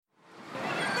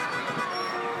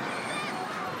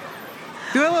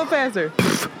Do it a little faster.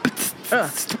 Yeah.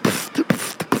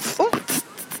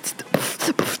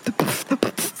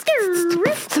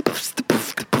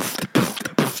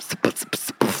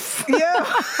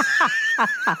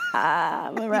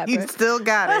 I'm a rapper. You still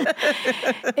got it.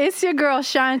 It's your girl,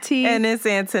 Shanti. And it's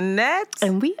Antoinette.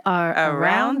 And we are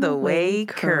Around the Way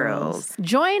Curls.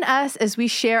 Join us as we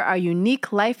share our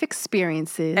unique life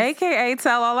experiences. AKA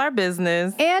tell all our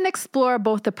business. And explore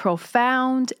both the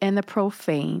profound and the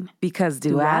profane. Because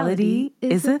duality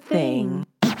is a thing.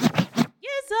 Yes,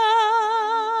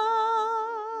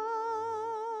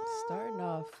 starting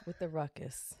off with the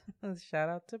ruckus. Shout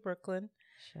out to Brooklyn.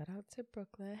 Shout out to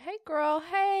Brooklyn. Hey, girl.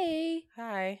 Hey.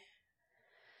 Hi.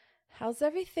 How's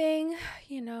everything?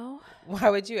 You know. Why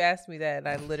would you ask me that?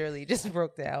 I literally just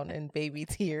broke down in baby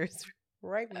tears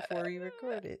right before we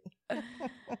recorded.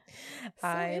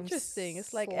 Interesting.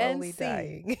 It's like slowly NC.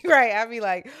 dying. Right. I'd be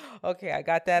like, okay, I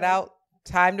got that out.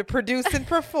 Time to produce and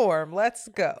perform. Let's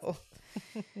go.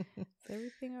 Is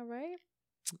everything all right?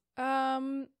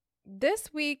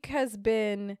 This week has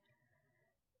been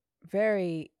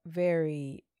very,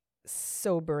 very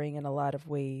sobering in a lot of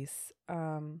ways.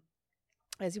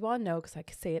 As you all know, because I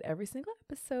can say it every single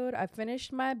episode, I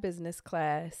finished my business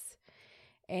class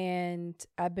and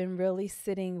I've been really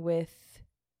sitting with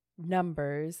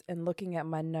numbers and looking at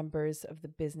my numbers of the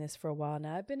business for a while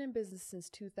now. I've been in business since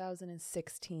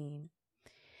 2016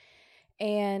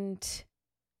 and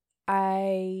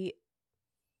I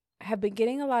have been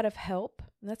getting a lot of help,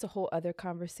 and that's a whole other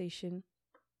conversation.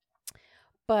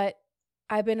 But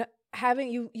I've been having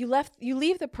you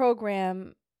leave the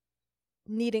program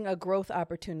needing a growth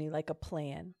opportunity, like a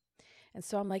plan. And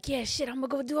so I'm like, yeah, shit, I'm gonna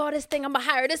go do all this thing. I'm gonna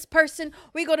hire this person.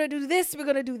 We're gonna do this. We're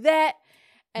gonna do that.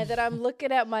 And then I'm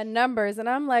looking at my numbers and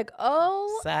I'm like,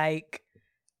 oh, psych.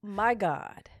 My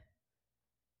God.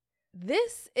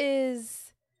 This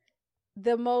is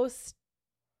the most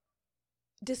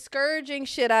discouraging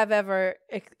shit I've ever.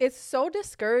 It's so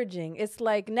discouraging. It's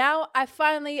like now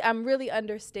I'm really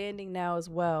understanding now as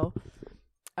well.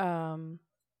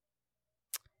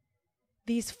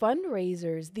 These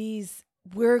fundraisers, these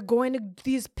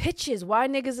pitches, why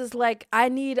niggas is like, I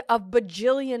need $1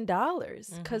 bajillion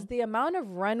because the amount of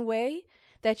runway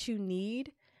that you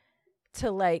need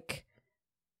to like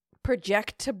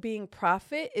project to being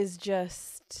profit is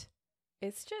just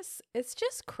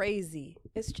crazy.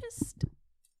 It's just.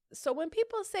 So when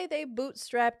people say they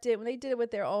bootstrapped it, when they did it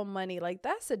with their own money, like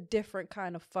that's a different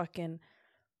kind of fucking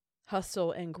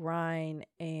hustle and grind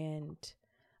and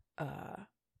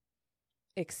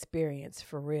experience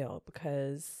for real.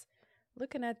 Because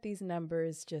looking at these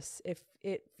numbers, just if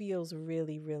it feels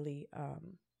really, really,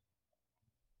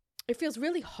 it feels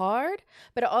really hard,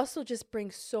 but it also just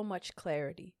brings so much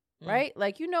clarity, right?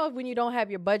 Like, you know, when you don't have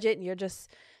your budget and you're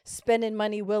just spending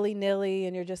money willy-nilly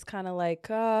and you're just kind of like,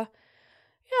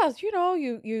 yes, you know,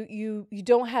 you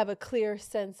don't have a clear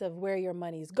sense of where your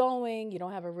money's going. You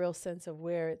don't have a real sense of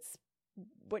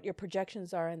what your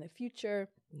projections are in the future.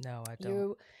 No, I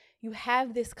don't. You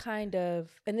have this kind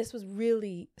of, and this was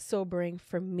really sobering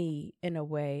for me in a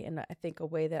way, and I think a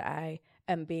way that I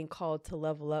am being called to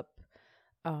level up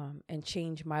and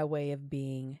change my way of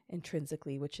being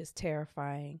intrinsically, which is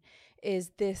terrifying,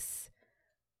 is this,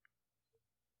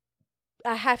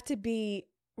 I have to be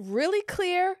really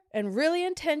clear and really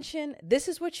intention. This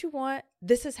is what you want.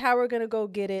 This is how we're going to go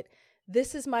get it.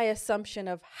 This is my assumption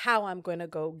of how I'm going to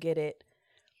go get it.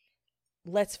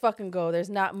 Let's fucking go.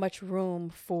 There's not much room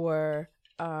for,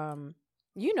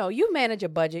 you manage a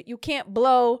budget. You can't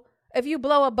blow. If you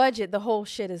blow a budget, the whole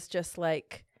shit is just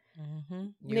like,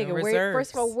 nigga,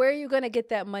 first of all, where are you going to get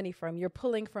that money from? You're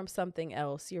pulling from something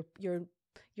else. You're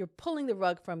pulling the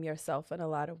rug from yourself in a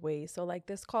lot of ways. So like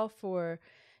this call for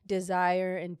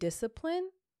desire and discipline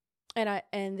and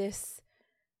this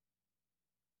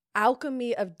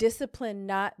alchemy of discipline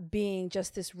not being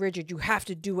just this rigid, you have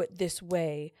to do it this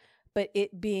way, but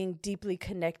it being deeply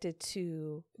connected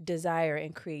to desire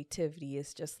and creativity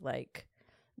is just like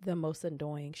the most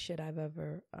annoying shit I've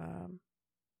ever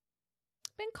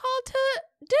been called to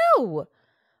do.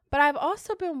 But I've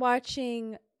also been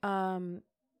watching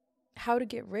How to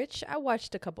Get Rich. I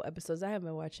watched a couple episodes. I haven't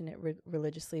been watching it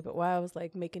religiously, but while I was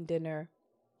like making dinner,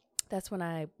 that's when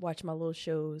I watch my little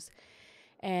shows.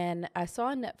 And I saw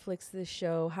on Netflix this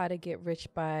show, How to Get Rich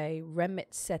by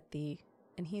Ramit Sethi.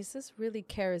 And he's this really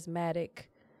charismatic,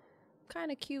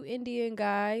 kind of cute Indian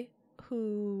guy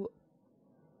who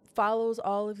follows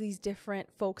all of these different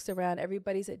folks around.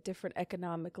 Everybody's at different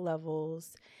economic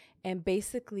levels and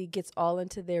basically gets all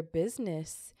into their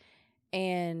business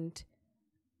and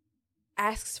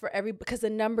asks for because the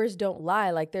numbers don't lie.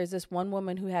 Like there's this one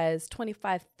woman who has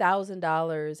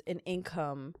 $25,000 in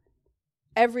income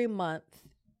every month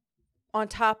on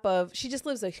top of, she just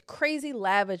lives a crazy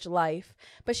lavish life,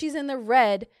 but she's in the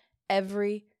red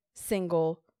every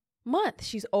single month.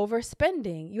 She's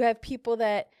overspending. You have people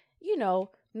that, you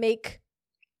know, make,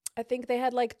 I think they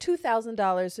had like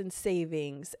 $2,000 in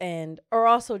savings and are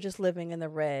also just living in the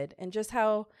red. And just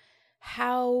how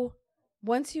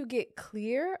once you get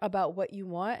clear about what you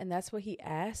want, and that's what he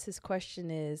asks, his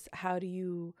question is,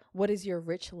 what is your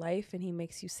rich life? And he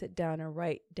makes you sit down and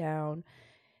write down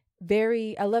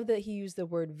I love that he used the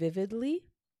word vividly,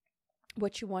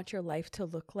 what you want your life to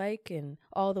look like, and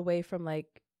all the way from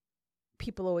like,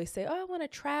 people always say, oh, I want to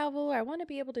travel, or I want to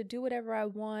be able to do whatever I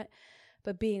want,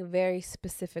 but being very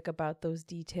specific about those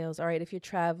details. All right, if you're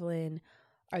traveling,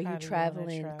 are you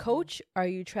traveling coach? Are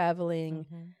you traveling?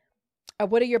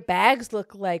 What do your bags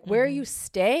look like? Where are you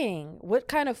staying? What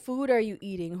kind of food are you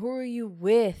eating? Who are you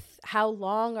with? How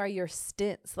long are your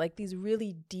stints? Like these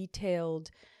really detailed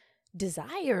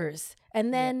desires.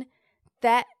 And then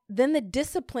then the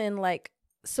discipline like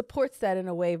supports that in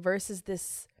a way versus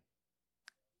this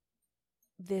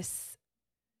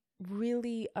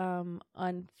really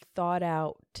unthought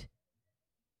out,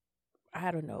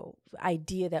 I don't know,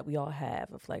 idea that we all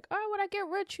have of like, oh, when I get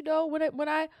rich, you know, when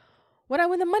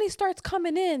the money starts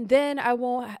coming in, then I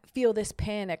won't feel this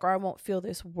panic or I won't feel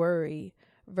this worry,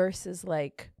 versus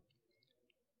like,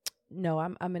 no,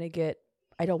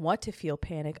 I don't want to feel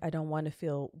panic. I don't want to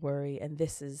feel worry. And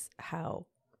this is how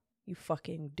you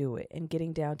fucking do it, and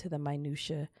getting down to the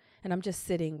minutia. And I'm just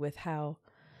sitting with how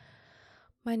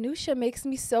minutia makes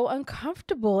me so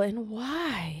uncomfortable and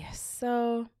why.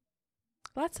 So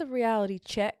lots of reality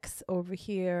checks over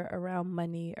here around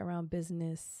money, around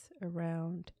business,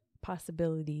 around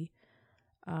possibility.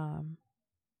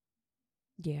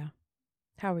 Yeah.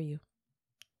 How are you?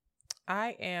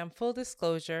 I am, full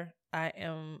disclosure, I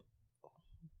am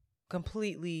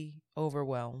completely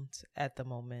overwhelmed at the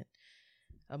moment.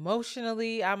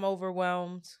 Emotionally, I'm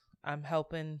overwhelmed. I'm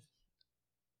helping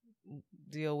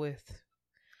deal with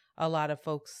a lot of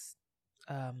folks,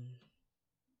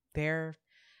 their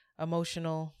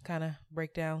emotional kind of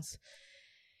breakdowns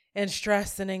and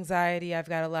stress and anxiety. I've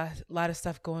got a lot of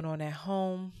stuff going on at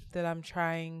home that I'm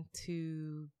trying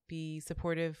to be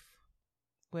supportive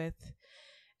with.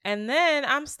 And then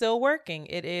I'm still working.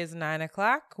 It is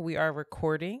 9:00. We are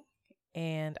recording.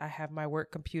 And I have my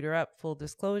work computer up, full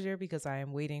disclosure, because I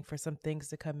am waiting for some things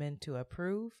to come in to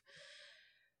approve.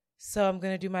 So I'm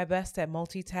going to do my best at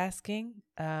multitasking.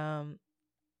 I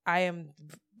am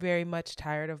very much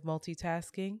tired of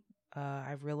multitasking.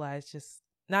 I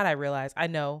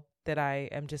know that I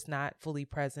am just not fully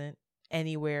present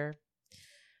anywhere,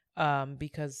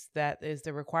 because that is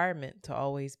the requirement, to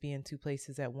always be in two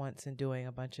places at once and doing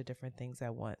a bunch of different things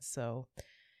at once. So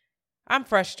I'm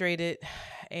frustrated,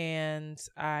 and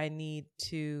I'm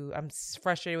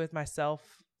frustrated with myself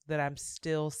that I'm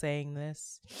still saying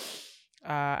this.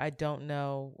 I don't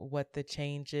know what the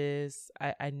change is.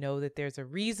 I know that there's a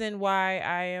reason why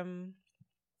I am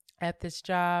at this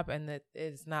job, and that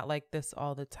it's not like this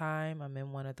all the time. I'm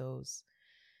in one of those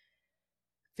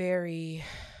very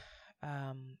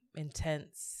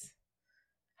intense,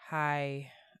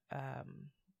 high,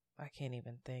 I can't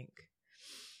even think.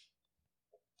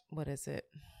 What is it?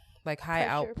 Like high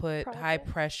output, high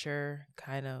pressure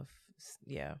kind of,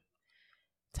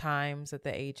 times at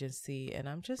the agency. And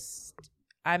this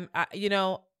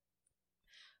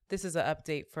is an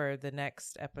update for the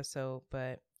next episode,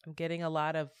 but I'm getting a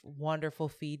lot of wonderful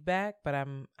feedback, but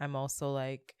I'm also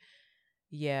like,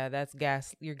 yeah,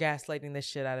 you're gaslighting the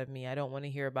shit out of me. I don't want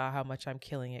to hear about how much I'm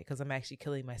killing it, because I'm actually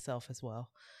killing myself as well.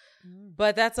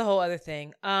 But that's a whole other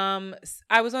thing.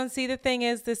 I was on See the Thing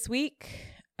Is this week.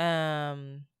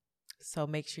 So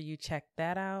make sure you check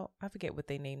that out. I forget what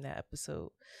they named that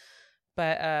episode,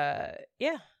 but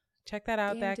check that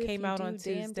out. That came out on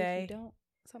Tuesday.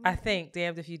 I think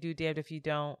Damned If You Do, Damned If You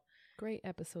Don't. Great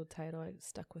episode title. It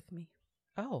stuck with me.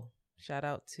 Oh, shout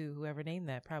out to whoever named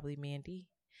that, probably Mandy.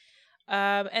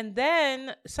 And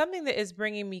then something that is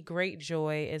bringing me great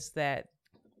joy is that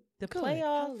the playoffs.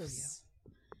 Hallelujah.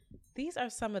 These are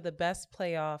some of the best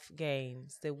playoff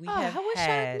games that we have had. I wish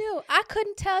I knew. I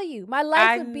couldn't tell you. My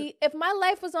life would be, if my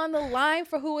life was on the line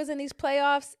for who was in these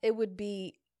playoffs, I would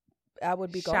be gone.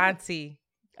 Shanti,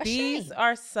 these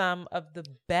are some of the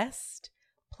best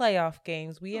playoff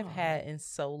games we have had in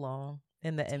so long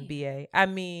in the NBA. I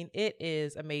mean, it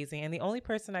is amazing. And the only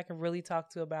person I can really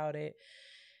talk to about it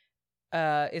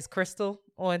is Crystal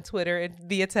on Twitter and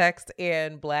via text,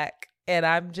 and Black. And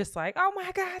I'm just like, oh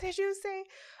my God, did you see?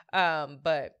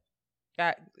 But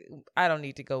I don't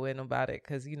need to go in about it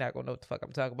because you're not gonna know what the fuck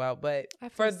I'm talking about. But I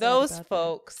feel for sad those about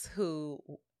folks who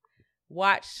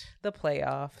watch the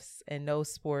playoffs and know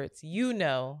sports, you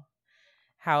know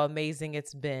how amazing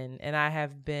it's been. And I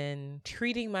have been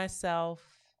treating myself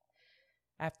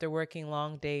after working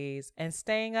long days and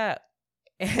staying up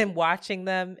and watching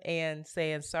them and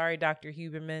saying, sorry, Dr.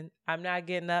 Huberman, I'm not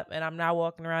getting up and I'm not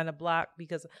walking around the block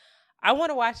because I want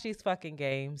to watch these fucking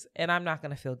games and I'm not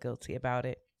going to feel guilty about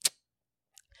it.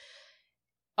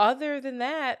 Other than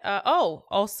that,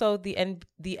 also the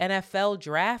NFL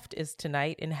draft is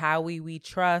tonight in Howie We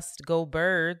Trust. Go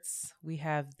Birds. We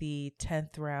have the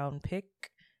 10th round pick,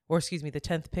 or excuse me, the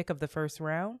 10th pick of the first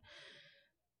round.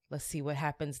 Let's see what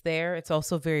happens there. It's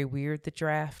also very weird, the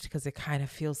draft, because it kind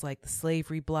of feels like the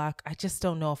slavery block. I just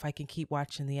don't know if I can keep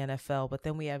watching the NFL. But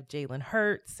then we have Jalen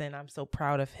Hurts, and I'm so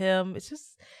proud of him.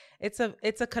 It's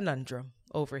a conundrum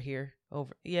over here.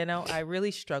 I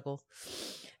really struggle.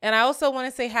 And I also want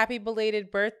to say happy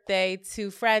belated birthday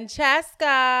to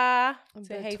Francesca.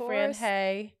 Say hey, Fran,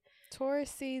 hey.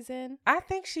 Taurus season. I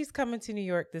think she's coming to New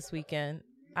York this weekend.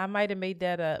 I might have made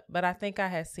that up, but I think I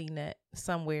had seen that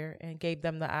somewhere and gave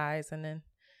them the eyes. And then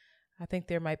I think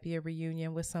there might be a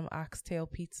reunion with some oxtail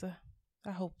pizza.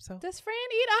 I hope so. Does Fran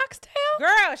eat oxtail?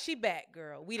 Girl, she back,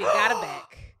 girl. We done got her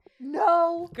back.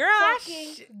 No. Girl,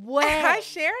 I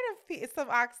shared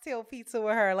some oxtail pizza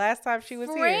with her last time she was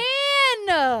here.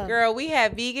 Girl, we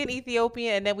had vegan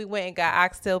Ethiopian and then we went and got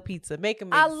oxtail pizza. Make it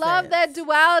make sense. I love that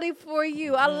duality for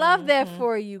you. I love that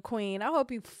for you, Queen. I hope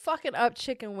you fucking up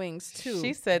chicken wings too.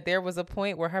 She said there was a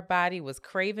point where her body was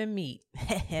craving meat.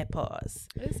 Pause.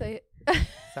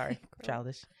 Sorry,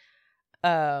 childish.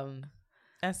 And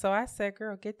so I said,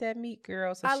 girl, get that meat,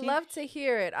 girl. So I love to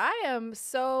hear it. I am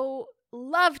so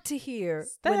love to hear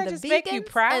when the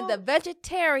vegans and the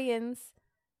vegetarians.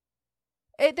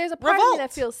 There's a part of me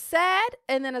that feels sad,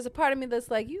 and then there's a part of me that's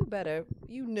like, you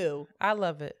knew. I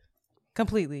love it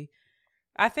completely.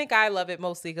 I think I love it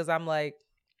mostly because I'm like,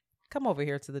 come over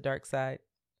here to the dark side.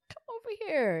 Come over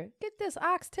here. Get this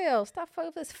oxtail. Stop fucking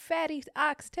with this fatty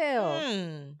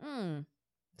oxtail.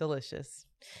 Delicious.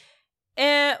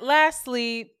 And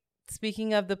lastly,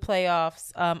 speaking of the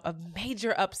playoffs, a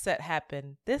major upset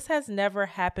happened. This has never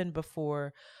happened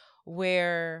before,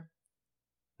 where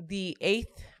the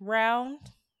eighth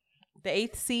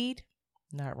seed,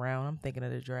 not round, I'm thinking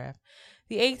of the draft.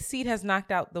 The 8th seed has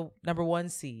knocked out the number 1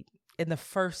 seed in the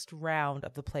first round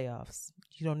of the playoffs.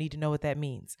 You don't need to know what that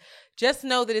means. Just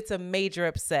know that it's a major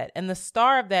upset. And the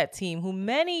star of that team, who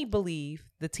many believe,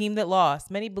 the team that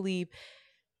lost, many believe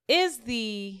is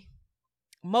the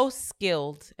most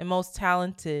skilled and most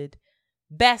talented,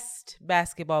 best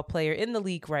basketball player in the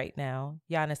league right now,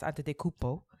 Giannis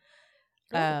Antetokounmpo.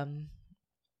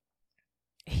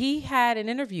 He had an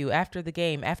interview after the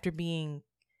game, after being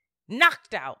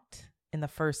knocked out in the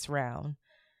first round.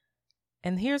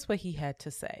 And here's what he had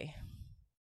to say.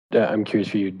 I'm curious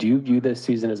for you. Do you view this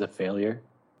season as a failure?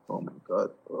 Oh, my God.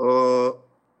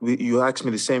 You asked me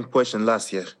the same question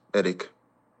last year, Eric.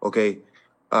 Okay.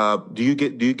 Do you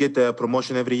get the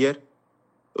promotion every year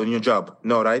on your job?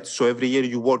 No, right? So every year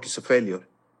you work is a failure.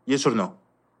 Yes or no?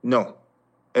 No.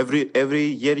 Every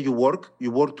year you work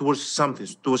towards something,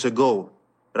 towards a goal,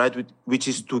 right? Which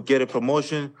is to get a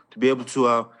promotion, to be able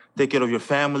to take care of your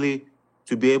family,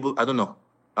 to be able,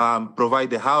 provide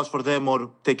the house for them or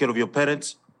take care of your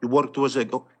parents. You work towards a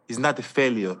goal. It's not a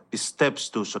failure. It's steps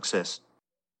to success.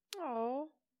 Oh,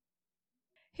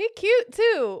 he cute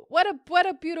too. What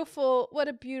a beautiful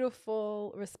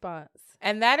response.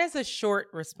 And that is a short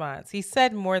response. He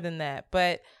said more than that,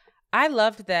 but I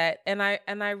loved that. And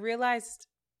I realized,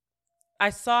 I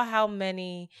saw how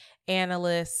many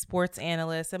analysts, sports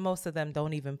analysts, and most of them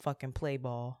don't even fucking play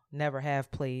ball, never have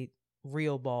played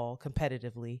real ball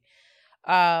competitively.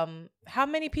 How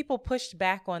many people pushed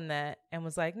back on that and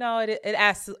was like, no, it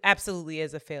absolutely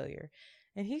is a failure.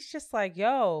 And he's just like,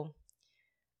 yo,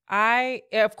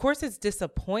 of course it's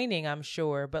disappointing, I'm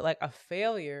sure, but like a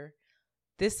failure,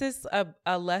 this is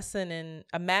a lesson in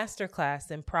a masterclass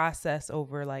in process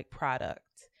over like product.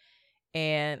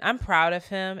 And I'm proud of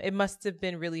him. It must have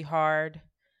been really hard.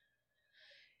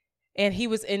 And he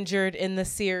was injured in the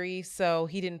series, so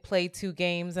he didn't play 2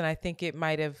 games. And I think it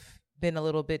might have been a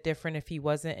little bit different if he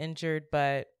wasn't injured,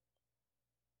 but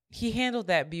he handled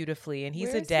that beautifully. And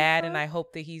he's a dad, and I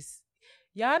hope that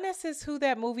Giannis is who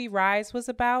that movie Rise was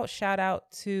about. Shout out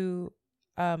to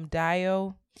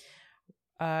Dio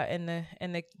and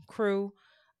the crew.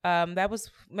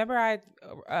 Remember I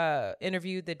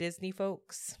interviewed the Disney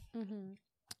folks. Mm-hmm.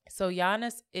 So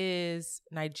Giannis is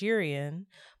Nigerian,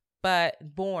 but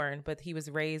he was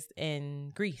raised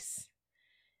in Greece.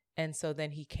 And so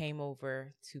then he came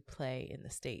over to play in the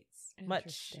States. Much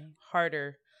Interesting.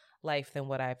 harder life than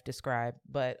what I've described.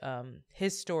 But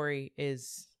his story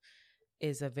is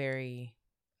a very,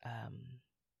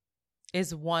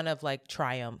 is one of like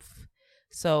triumph.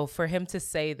 So for him to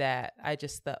say that, I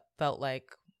just felt like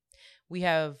we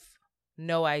have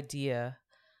no idea.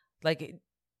 Like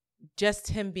just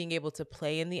him being able to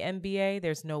play in the NBA,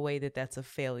 there's no way that that's a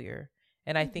failure.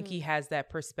 And I think he has that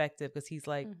perspective because he's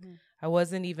like, I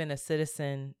wasn't even a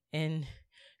citizen in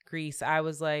Greece. I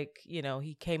was like, you know,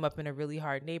 he came up in a really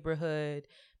hard neighborhood.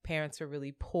 Parents were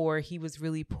really poor. He was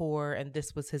really poor. And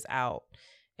this was his out.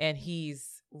 And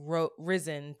he's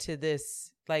risen to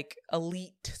this like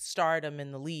elite stardom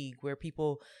in the league where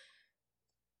people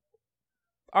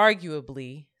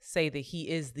arguably say that he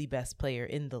is the best player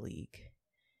in the league,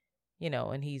 you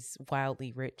know, and he's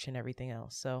wildly rich and everything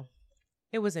else. So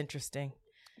it was interesting.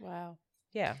 Wow.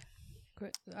 Yeah.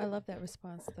 Great. I love that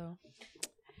response, though.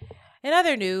 In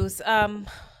other news,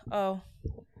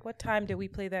 what time did we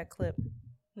play that clip?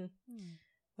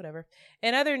 Whatever.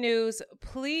 In other news,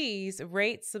 please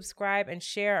rate, subscribe, and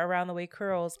share Around the Way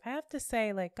Curls. I have to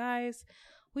say, like, guys,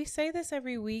 we say this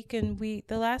every week, and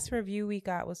the last review we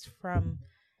got was from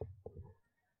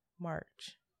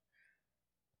March.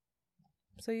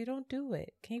 So you don't do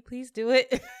it. Can you please do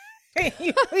it? Can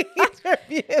you please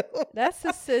review? That's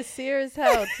as sincere as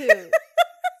hell, too.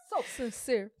 So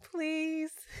sincere.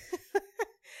 Please.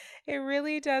 It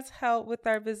really does help with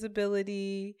our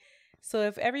visibility. So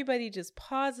if everybody just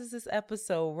pauses this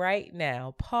episode right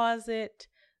now, pause it,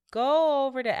 go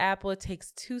over to Apple. It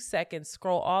takes 2 seconds,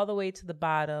 scroll all the way to the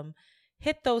bottom,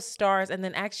 hit those stars, and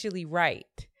then actually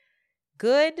write.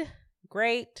 Good,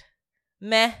 great,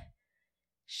 meh,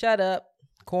 shut up,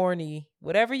 corny,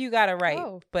 whatever you got to write.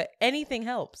 Oh. But anything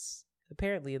helps,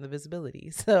 apparently, in the visibility.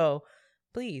 So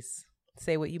please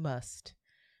say what you must.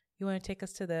 You want to take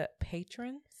us to the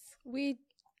patrons? We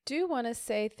do want to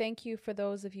say thank you for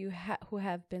those of you who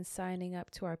have been signing up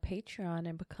to our Patreon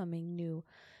and becoming new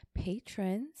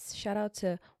patrons. Shout out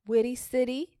to Witty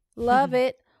City. Love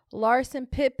it. Larson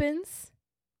Pippins.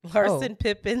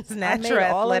 Pippin's natural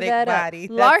athletic body.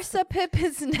 Larsa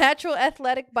Pippin's natural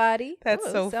athletic body. That's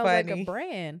so sounds funny. Like a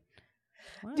brand.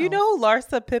 Wow. Do you know who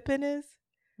Larsa Pippen is?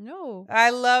 No.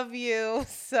 I love you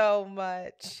so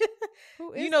much.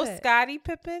 Who is you know that? Scottie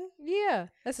Pippen? Yeah.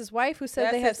 That's his wife who said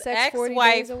That's they have his sex 40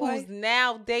 ex-wife days away. who's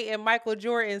now dating Michael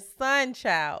Jordan's son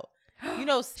child. You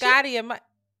know Scottie and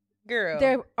girl.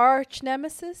 They're arch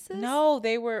nemesis? No,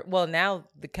 they were, well, now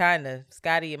the kind of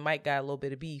Scottie and Mike got a little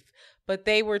bit of beef, but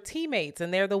they were teammates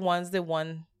and they're the ones that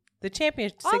won the six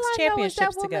championships All I know is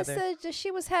that woman together. said that she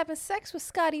was having sex with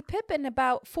Scottie Pippen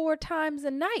about 4 times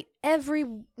a night, every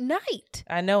night.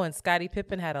 I know, and Scottie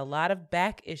Pippen had a lot of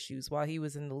back issues while he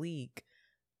was in the league.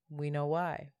 We know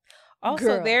why. Also,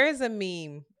 Girl. there is a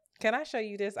meme. Can I show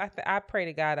you this? I pray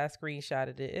to God I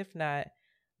screenshotted it. If not,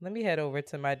 let me head over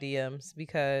to my DMs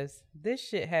because this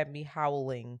shit had me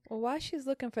howling. Well, while she's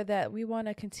looking for that, we want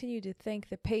to continue to thank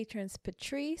the patrons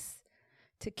Patrice,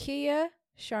 Takia,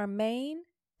 Charmaine,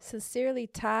 Sincerely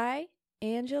Ty,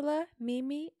 Angela,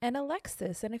 Mimi, and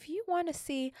Alexis. And if you want to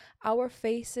see our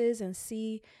faces and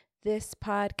see this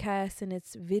podcast in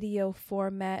its video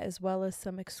format as well as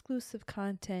some exclusive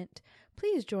content,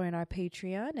 please join our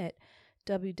Patreon at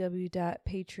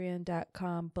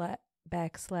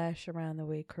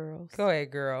www.patreon.com/aroundthewaycurls. Go ahead,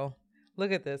 girl.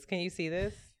 Look at this. Can you see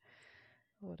this?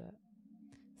 Hold up.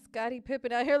 Scottie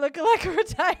Pippen out here looking like a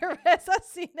retirement. I've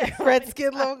seen that.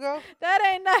 Redskin logo.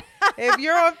 That ain't not. If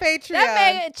you're on Patreon. That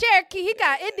man Cherokee, he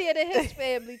got Indian in his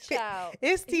family, child.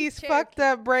 It's these Cherokee. fucked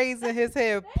up braids in his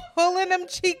hair, pulling them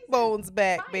cheekbones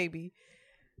back, baby.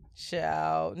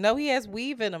 Child. No, he has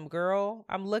weave in them, girl.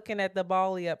 I'm looking at the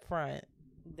bally up front.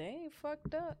 They ain't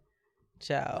fucked up.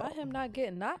 Child. By him not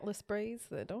getting knotless braids.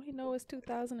 Don't he know it's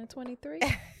 2023?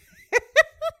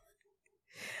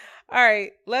 All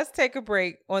right, let's take a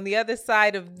break. On the other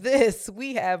side of this,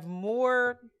 we have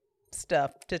more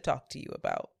stuff to talk to you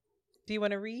about. Do you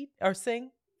want to read or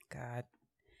sing? God,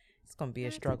 it's going to be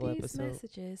a struggle After these episode.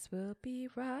 messages, we'll be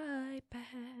right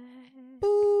back.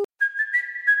 Boo.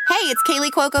 Hey, it's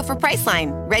Kaylee Cuoco for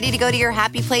Priceline. Ready to go to your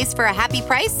happy place for a happy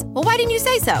price? Well, why didn't you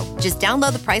say so? Just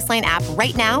download the Priceline app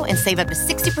right now and save up to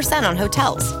 60% on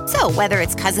hotels. So whether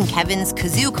it's Cousin Kevin's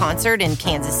Kazoo Concert in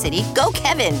Kansas City, go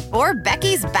Kevin, or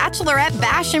Becky's Bachelorette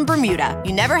Bash in Bermuda,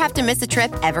 you never have to miss a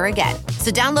trip ever again.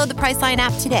 So download the Priceline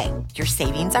app today. Your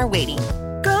savings are waiting.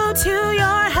 Go to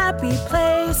your happy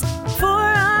place for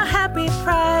a happy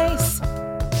price.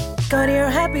 Go to your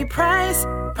happy price,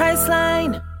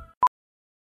 Priceline.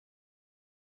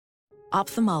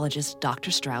 Ophthalmologist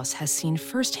Dr. Strauss has seen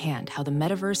firsthand how the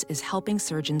metaverse is helping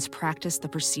surgeons practice the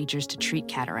procedures to treat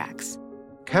cataracts.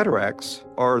 Cataracts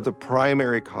are the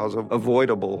primary cause of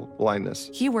avoidable blindness.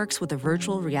 He works with a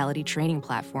virtual reality training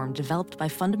platform developed by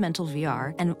Fundamental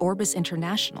VR and Orbis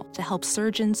International to help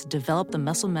surgeons develop the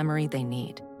muscle memory they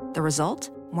need. The result?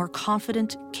 More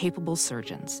confident, capable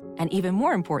surgeons. And even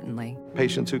more importantly,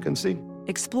 Patients who can see.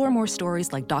 explore more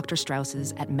stories like Dr.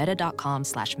 Strauss's at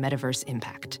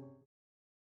meta.com/metaverseimpact.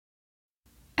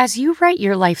 As you write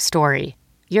your life story,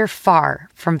 you're far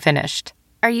from finished.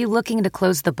 Are you looking to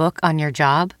close the book on your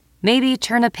job? Maybe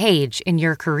turn a page in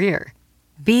your career?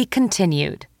 Be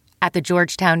continued at the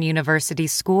Georgetown University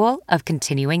School of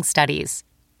Continuing Studies.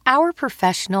 Our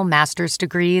professional master's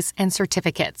degrees and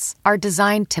certificates are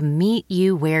designed to meet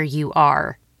you where you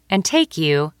are and take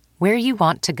you where you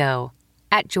want to go.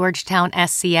 At Georgetown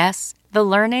SCS, the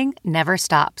learning never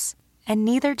stops, and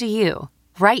neither do you.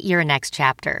 Write your next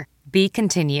chapter. Be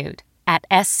continued at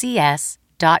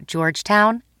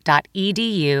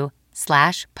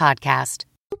scs.georgetown.edu/podcast.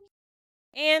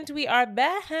 And we are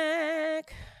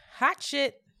back. Hot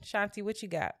shit. Shanti, what you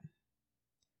got?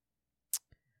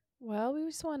 Well, we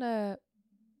just want to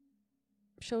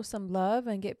show some love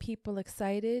and get people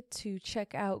excited to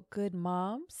check out Good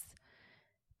Moms,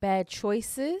 Bad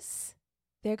Choices.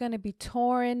 They're going to be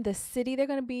touring the city. They're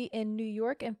going to be in New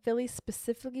York and Philly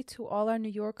specifically. To all our New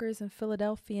Yorkers and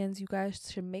Philadelphians, you guys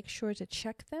should make sure to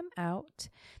check them out.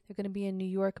 They're going to be in New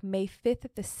York May 5th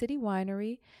at the City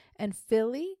Winery and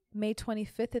Philly May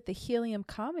 25th at the Helium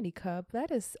Comedy Club.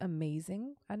 That is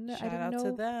amazing. I didn't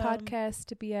know podcasts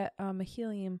to be at a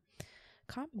Helium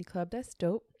Comedy Club. That's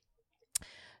dope.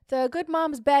 The Good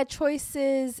Moms, Bad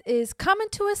Choices is coming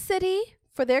to a city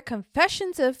for their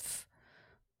confessions of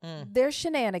their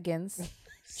shenanigans.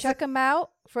 Check them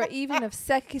out for an evening of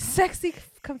sexy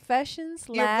confessions,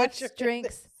 laughs,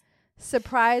 drinks,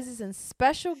 surprises, and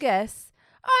special guests,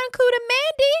 including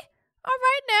Mandy. All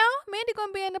right now, Mandy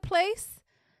gonna be in the place.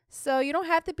 So you don't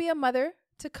have to be a mother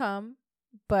to come,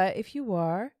 but if you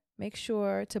are, make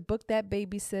sure to book that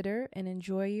babysitter and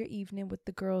enjoy your evening with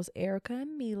the girls, Erica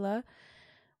and Mila.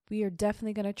 We are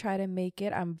definitely gonna try to make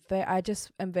it. I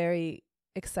just am very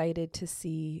excited to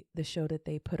see the show that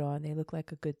they put on. They look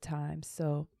like a good time.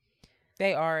 So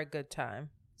they are a good time.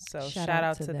 So shout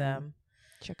out to them.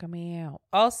 Check them out.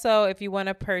 Also, if you want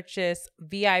to purchase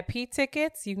VIP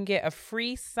tickets, you can get a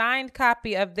free signed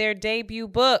copy of their debut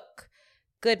book, A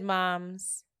Good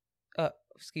Mom's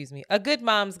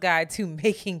Guide to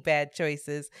Making Bad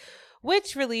Choices,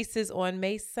 which releases on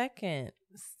May 2nd.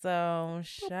 So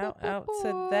shout out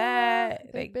to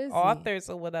that. They authors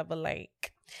or whatever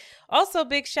like. Also,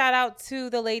 big shout out to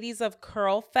the ladies of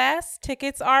Curl Fest.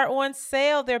 Tickets are on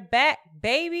sale. They're back,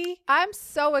 baby. I'm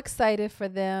so excited for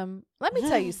them. Let me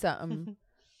tell you something.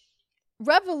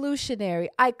 Revolutionary,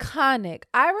 iconic.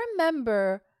 I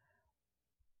remember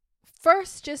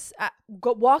first just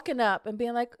walking up and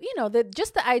being like,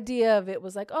 just the idea of it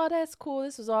was like, oh, that's cool.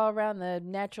 This was all around the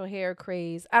natural hair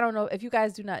craze. I don't know if you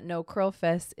guys do not know, Curl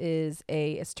Fest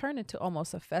it's turned into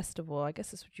almost a festival. I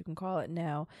guess that's what you can call it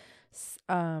now.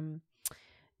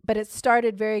 But it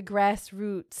started very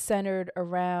grassroots, centered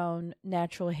around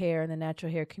natural hair and the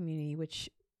natural hair community, which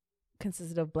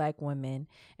consisted of Black women,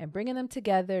 and bringing them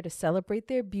together to celebrate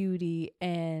their beauty.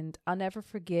 And I'll never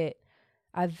forget,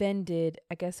 I vended,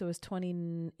 I guess it was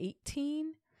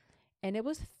 2018, and it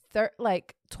was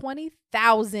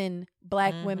 20,000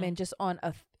 Black women just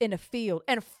in a field,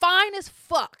 and fine as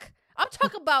fuck. I'm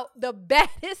talking about the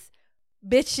baddest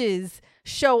bitches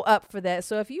show up for that.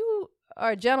 So if you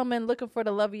are a gentleman looking for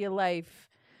the love of your life,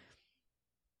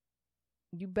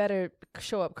 you better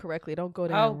show up correctly. Don't go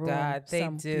there and ruin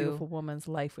some beautiful woman's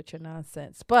life with your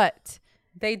nonsense. But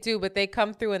they do, but they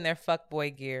come through in their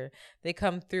fuckboy gear. They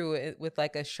come through with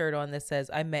like a shirt on that says,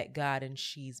 I met God and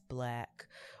she's Black,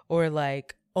 or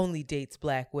like only dates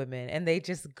Black women. And they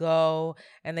just go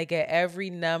and they get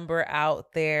every number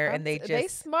out there and they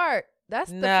smart. That's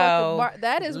the fucking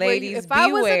that is ladies, where if beware. I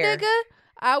was a nigga,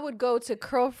 I would go to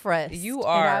Curl Fest. You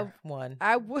are one.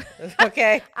 I would.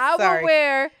 Okay. I would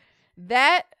wear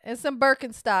that and some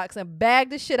Birkenstocks and bag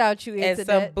the shit out you into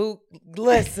some boot.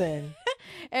 Listen.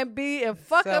 and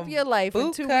fuck up your life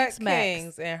in 2 weeks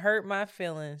max. And hurt my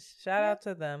feelings. Shout out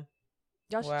to them.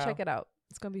 Y'all should check it out.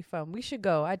 It's gonna be fun. We should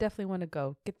go. I definitely want to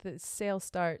go. Get the sale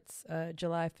starts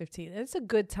July 15th. It's a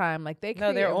good time. Like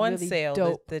they're on really sale.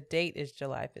 Dope. The date is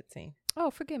July 15th. Oh,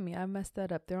 forgive me. I messed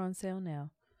that up. They're on sale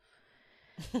now.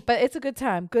 But it's a good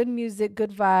time. Good music,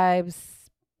 good vibes,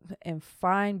 and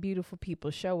fine, beautiful people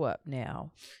show up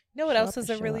now. You know what else is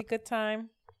a really good time?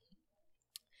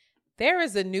 There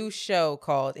is a new show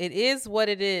called It Is What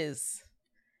It Is.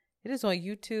 It is on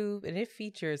YouTube, and it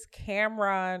features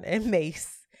Cameron and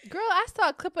Mace. Girl, I saw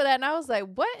a clip of that, and I was like,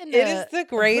 what in the... It is the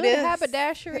greatest.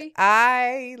 Haberdashery?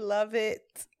 I love it.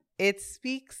 It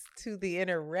speaks to the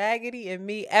inner raggedy in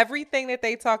me. Everything that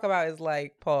they talk about is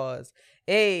like, pause.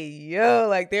 Hey, yo,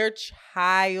 like they're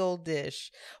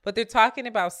childish, but they're talking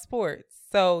about sports.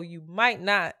 So you might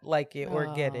not like it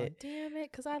or get it. Damn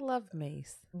it, because I love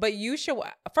Mace. But you should.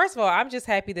 First of all, I'm just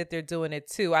happy that they're doing it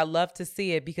too. I love to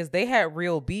see it because they had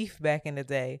real beef back in the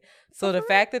day. So the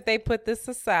fact that they put this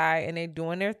aside and they're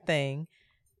doing their thing,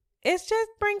 it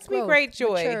just brings me great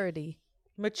joy.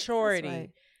 Maturity.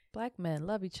 Right. Black men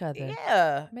love each other.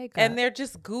 Yeah. And they're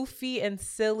just goofy and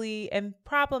silly and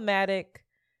problematic.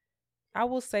 I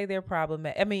will say they're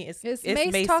problematic. I mean, is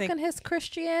Mace talking his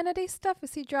Christianity stuff?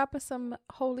 Is he dropping some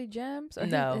holy gems? Or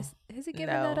no. Is he giving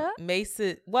that up? Mace,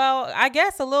 well, I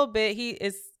guess a little bit.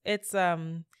 It's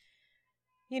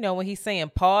you know, when he's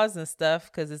saying pause and stuff,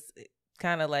 because it's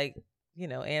kind of like, you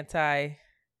know, anti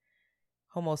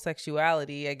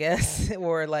homosexuality, I guess,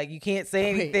 or like you can't say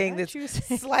anything that's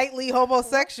slightly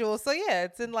homosexual. So yeah,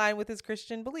 it's in line with his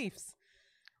Christian beliefs.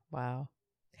 Wow.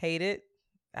 Hate it.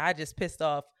 I just pissed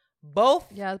off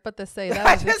both. Yeah, I was about to say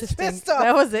that was interesting.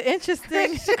 That was an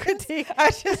interesting critique. I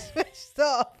just pissed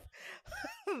off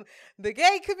the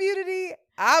gay community.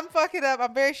 I'm fucking up.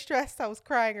 I'm very stressed. I was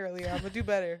crying earlier. I'm gonna do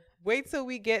better. Wait till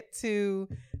we get to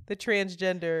the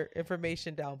transgender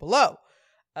information down below.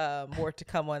 More to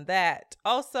come on that.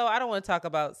 Also, I don't want to talk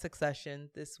about Succession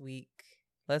this week.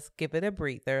 Let's give it a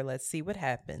breather. Let's see what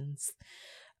happens.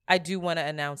 I do want to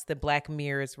announce that Black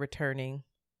Mirror is returning.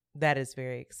 That is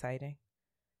very exciting.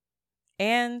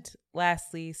 And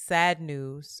lastly, sad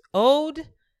news. Ode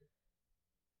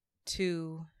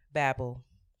to Babel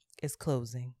is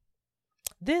closing.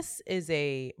 This is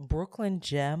a Brooklyn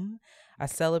gem.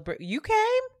 You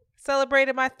came?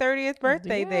 Celebrated my 30th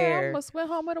birthday there. I almost went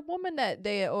home with a woman that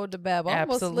day at Ode to Babel. I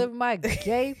almost lived my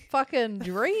gay fucking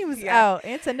dreams out.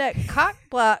 Internet cock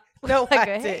block. No, like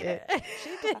I didn't.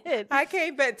 She did. I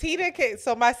came back. Tina came.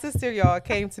 So my sister, y'all,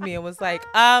 came to me and was like,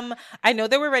 I know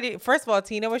they were ready. First of all,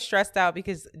 Tina was stressed out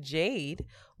because Jade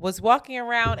was walking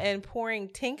around and pouring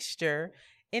tincture,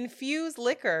 infused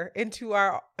liquor into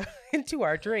our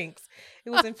drinks. It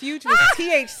was infused with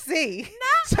THC.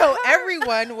 So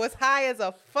everyone was high as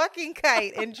a fucking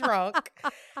kite and drunk.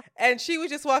 And she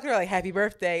was just walking around like, happy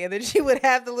birthday. And then she would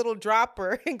have the little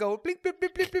dropper and go, bleep, bleep,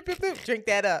 bleep, bleep, bleep, bleep, bleep, drink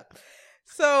that up.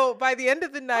 So by the end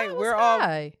of the night, we're all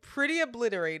pretty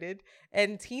obliterated.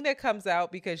 And Tina comes out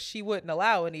because she wouldn't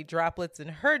allow any droplets in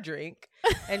her drink.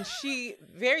 And she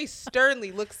very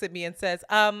sternly looks at me and says,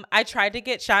 I tried to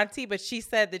get Shanti, but she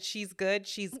said that she's good.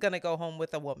 She's going to go home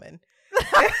with a woman.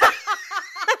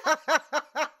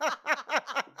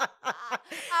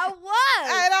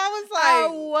 I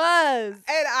was.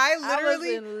 And I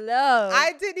literally, I was in love.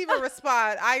 I didn't even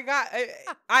respond.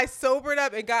 I sobered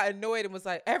up and got annoyed and was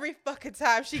like, every fucking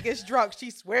time she gets drunk, she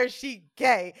swears she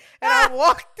gay. And I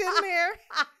walked in there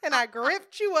and I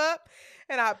gripped you up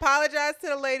and I apologized to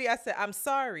the lady. I said, I'm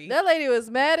sorry. That lady was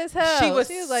mad as hell. She was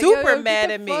like, super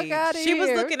mad at me. She was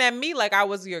here. looking at me like I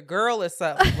was your girl or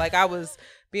something. Like I was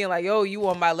being like, yo, you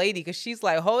are my lady. Because she's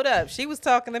like, hold up. She was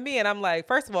talking to me. And I'm like,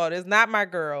 first of all, this is not my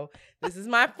girl. This is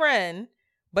my friend.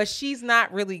 But she's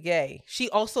not really gay. She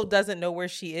also doesn't know where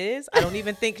she is. I don't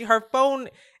even think her phone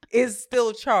is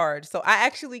still charged. So I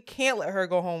actually can't let her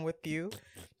go home with you.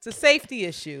 It's a safety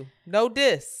issue. No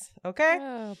diss. Okay?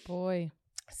 Oh, boy.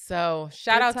 So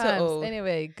shout out to Ode.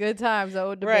 Anyway, good times at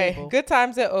Ode to Babel. Good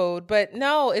times at Ode. But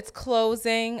no, it's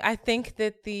closing. I think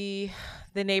that the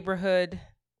neighborhood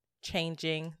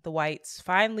changing, the whites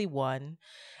finally won.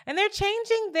 And they're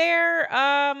changing their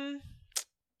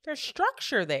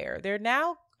structure there. They're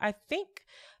now, I think,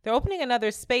 they're opening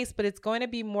another space, but it's going to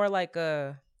be more like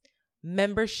a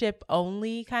membership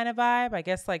only kind of vibe. I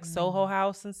guess like Soho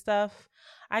House and stuff.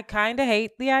 I kind of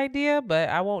hate the idea, but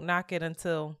I won't knock it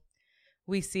until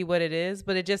we see what it is.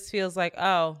 But it just feels like,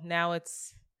 oh, now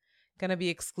it's going to be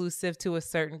exclusive to a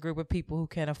certain group of people who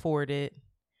can afford it.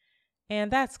 And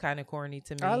that's kind of corny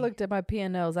to me. I looked at my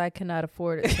P&Ls. I cannot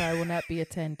afford it, so I will not be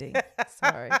attending.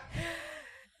 Sorry.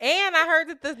 And I heard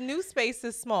that the new space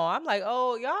is small. I'm like,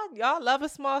 oh, y'all love a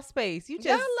small space. Y'all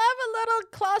love a little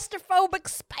claustrophobic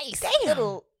space. Damn.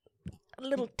 A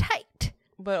little tight.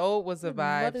 But Ode was a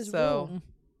vibe. So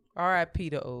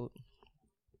R.I.P. to Ode.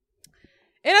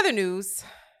 In other news,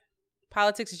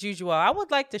 politics as usual, I would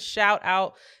like to shout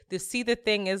out the See the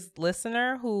Thing Is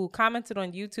listener who commented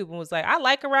on YouTube and was like, I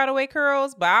like Around the Way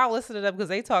Curls, but I'll listen to them because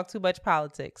they talk too much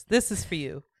politics. This is for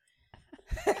you.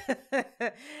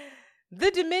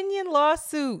 The Dominion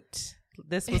lawsuit.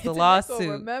 This was the It's lawsuit.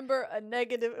 remember a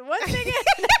negative. One thing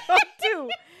I don't do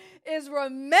is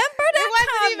remember that It wasn't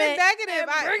comment even negative.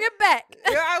 and bring it back.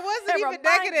 I wasn't And even remind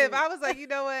negative. you. I was like, you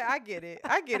know what? I get it.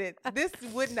 This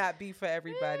would not be for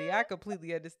everybody. I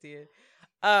completely understand.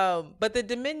 But the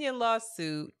Dominion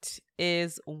lawsuit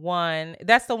is one.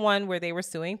 That's the one where they were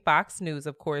suing Fox News.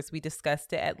 Of course, we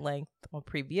discussed it at length on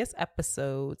previous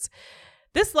episodes.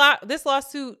 This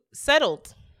lawsuit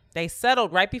settled. They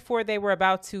settled right before they were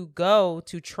about to go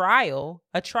to trial,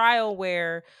 a trial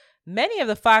where many of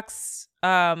the Fox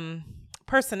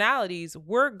personalities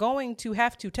were going to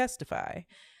have to testify.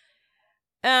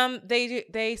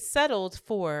 They settled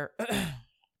for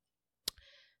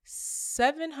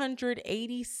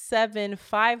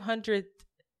 $787,500.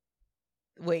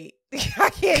 Wait, I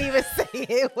can't even say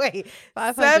it. Wait,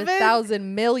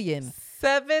 500,000 million.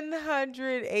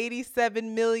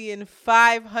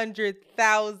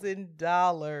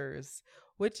 $787,500,000,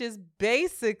 which is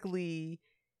basically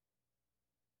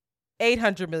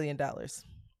 $800 million.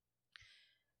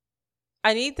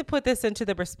 I need to put this into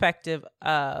the perspective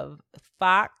of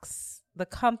Fox. The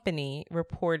company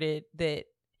reported that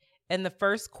in the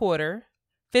first quarter,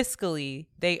 fiscally,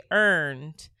 they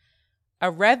earned a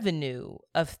revenue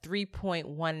of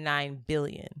 $3.19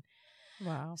 billion.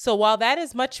 Wow. So while that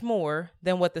is much more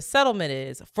than what the settlement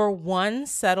is, for one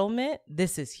settlement,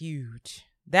 this is huge.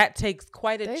 That takes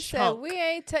quite a They chunk. said we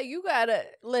ain't you gotta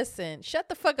listen. Shut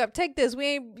the fuck up. Take this.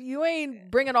 You ain't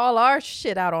bringing all our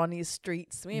shit out on these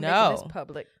streets. We ain't making this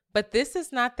public. But this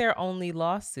is not their only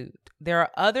lawsuit. There are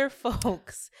other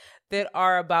folks that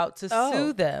are about to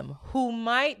sue them who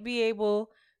might be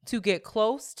able to get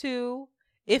close to,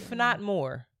 if not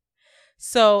more.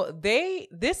 So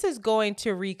this is going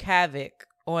to wreak havoc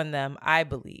on them, I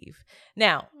believe.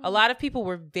 Now, a lot of people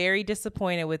were very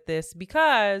disappointed with this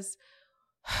because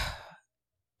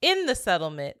in the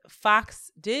settlement, Fox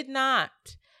did not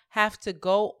have to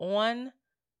go on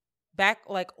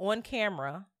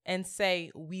camera and say,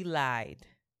 we lied.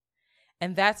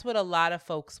 And that's what a lot of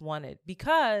folks wanted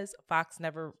because Fox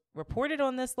never reported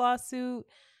on this lawsuit.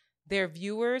 Their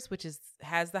viewers,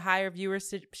 has the higher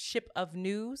viewership of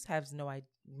news, has no idea.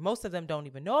 Most of them don't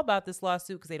even know about this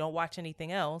lawsuit because they don't watch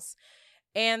anything else.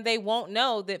 And they won't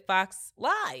know that Fox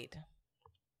lied.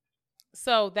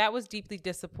 So that was deeply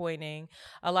disappointing.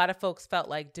 A lot of folks felt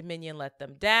like Dominion let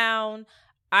them down.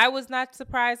 I was not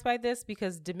surprised by this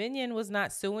because Dominion was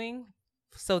not suing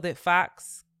so that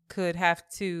Fox could have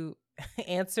to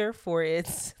answer for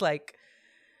its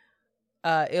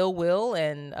ill will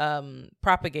and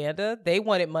propaganda. They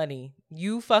wanted money.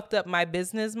 You fucked up my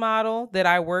business model that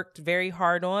I worked very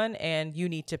hard on, and you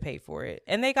need to pay for it.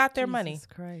 And they got their money. Jesus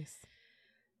Christ.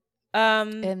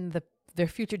 And their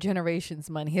future generations'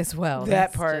 money as well.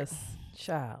 That part.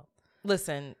 Child.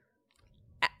 Listen,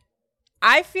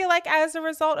 I feel like as a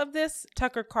result of this,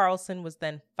 Tucker Carlson was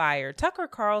then fired. Tucker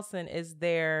Carlson is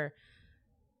their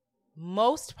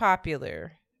most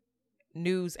popular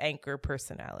news anchor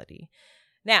personality.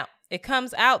 Now, it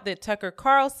comes out that Tucker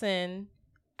Carlson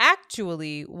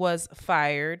actually was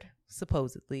fired,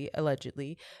 supposedly,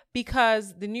 allegedly,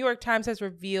 because the New York Times has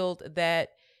revealed that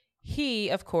he,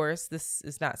 of course, this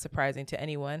is not surprising to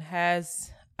anyone,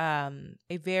 has he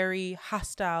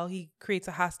creates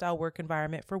a hostile work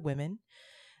environment for women.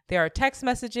 There are text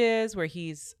messages where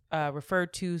he's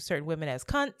referred to certain women as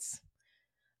cunts,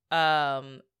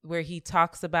 where he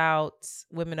talks about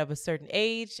women of a certain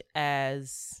age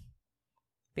as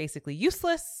basically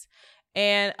useless,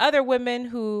 and other women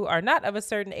who are not of a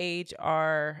certain age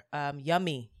are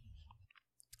yummy.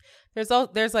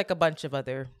 There's like a bunch of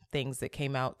other things that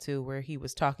came out too, where he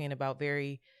was talking about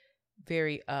very,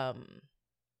 very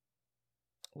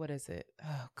what is it?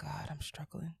 Oh God, I'm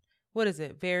struggling. What is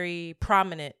it? Very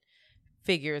prominent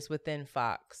figures within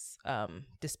Fox,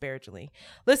 disparagingly.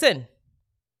 Listen,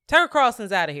 Tucker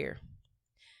Carlson's out of here.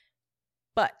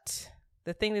 But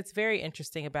the thing that's very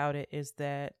interesting about it is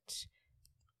that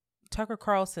Tucker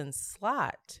Carlson's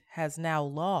slot has now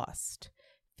lost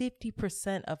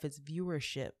 50% of its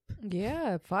viewership.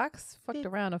 Yeah, Fox fucked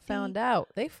around and found out.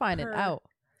 They find it out.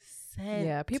 %.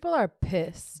 Yeah, people are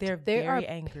pissed. They are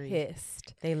angry.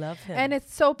 Pissed. They love him. And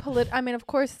it's so political. I mean, of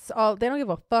course, it's all, they don't give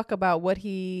a fuck about what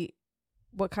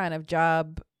kind of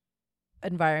job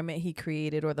environment he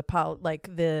created or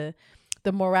the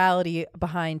morality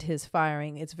behind his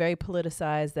firing. It's very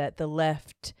politicized that the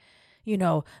left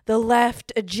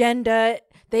agenda,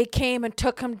 they came and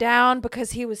took him down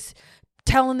because he was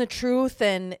telling the truth,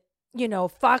 and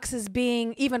Fox is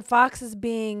being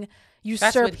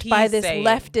usurped by this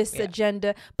leftist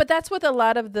agenda. But that's what a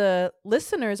lot of the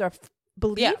listeners are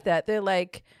believe that. They're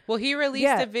like, well, he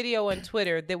released a video on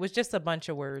Twitter that was just a bunch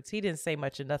of words. He didn't say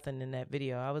much of nothing in that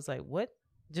video. I was like, what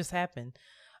just happened?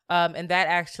 And that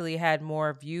actually had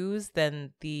more views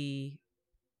than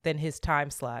his time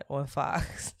slot on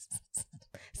Fox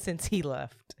since he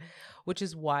left, which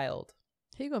is wild.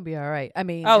 He's gonna be all right. I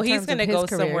mean, he's gonna go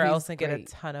somewhere else and get a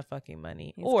ton of fucking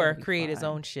money, or create his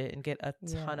own shit and get a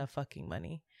ton of fucking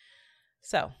money.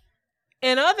 So,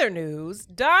 in other news,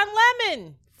 Don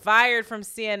Lemon fired from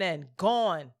CNN,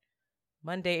 gone.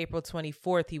 Monday, April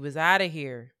 24th, he was out of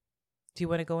here. Do you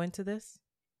want to go into this?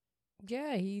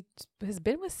 Yeah, he has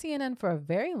been with CNN for a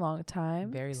very long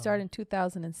time. Very long. Started in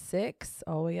 2006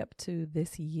 all the way up to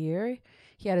this year.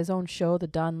 He had his own show, The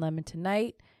Don Lemon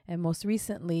Tonight. And most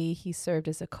recently, he served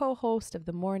as a co-host of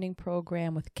the morning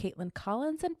program with Caitlin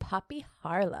Collins and Poppy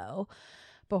Harlow.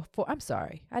 I'm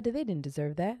sorry, they didn't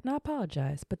deserve that, and I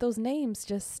apologize. But those names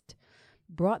just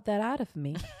brought that out of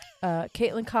me.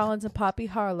 Caitlin Collins and Poppy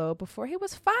Harlow before he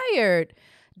was fired.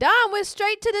 Don went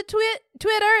straight to the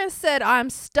Twitter and said, I'm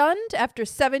stunned. After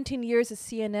 17 years at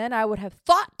CNN, I would have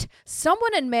thought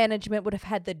someone in management would have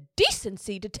had the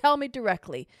decency to tell me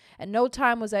directly. At no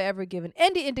time was I ever given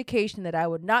any indication that I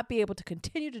would not be able to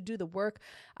continue to do the work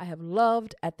I have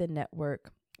loved at the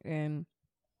network. And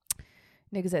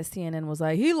niggas at CNN was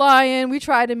like, he lying. We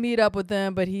tried to meet up with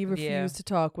him, but he refused to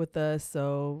talk with us.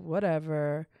 So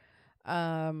whatever.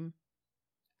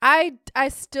 I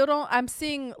still don't. I'm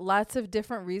seeing lots of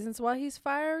different reasons why he's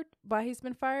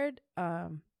been fired.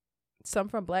 Some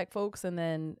from black folks, and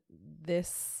then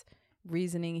this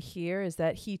reasoning here is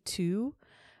that he too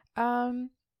had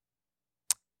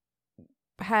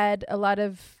a lot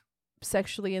of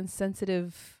sexually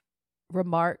insensitive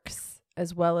remarks,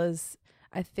 as well as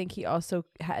I think he also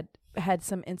had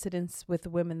some incidents with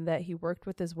women that he worked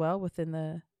with as well within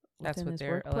That's what his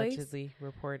they're workplace. allegedly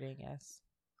reporting, yes.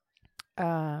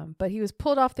 But he was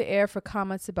pulled off the air for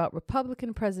comments about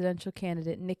Republican presidential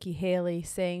candidate Nikki Haley,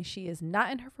 saying she is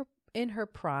not in her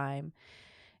prime.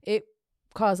 It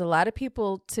caused a lot of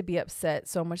people to be upset,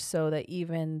 so much so that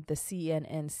even the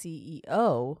CNN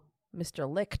CEO, Mr.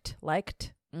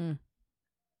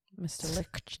 Mr.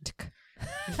 Licht,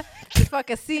 the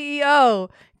fucking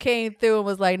CEO came through and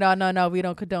was like, no, we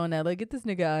don't condone that. Like, get this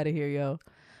nigga out of here, yo.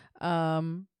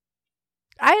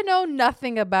 I know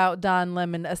nothing about Don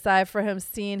Lemon aside from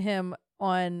seeing him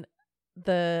on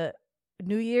the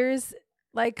New Year's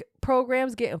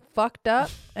programs getting fucked up.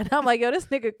 And I'm like, yo, this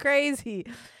nigga crazy.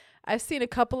 I've seen a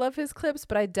couple of his clips,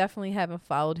 but I definitely haven't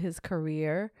followed his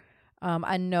career.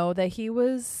 I know that he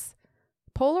was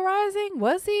polarizing.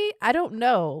 Was he? I don't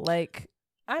know.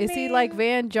 Is he like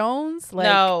Van Jones?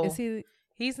 No. Is he?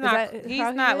 He's not.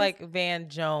 He's not like Van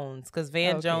Jones, because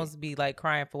Van Jones be like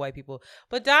crying for white people.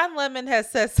 But Don Lemon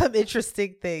has said some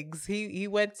interesting things. He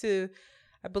went to,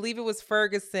 I believe it was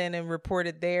Ferguson, and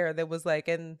reported there that was like,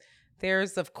 and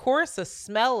there's of course a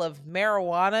smell of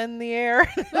marijuana in the air.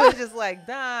 It was just like,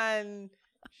 Don,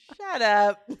 shut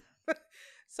up.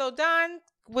 So Don,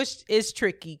 which is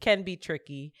tricky, can be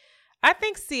tricky. I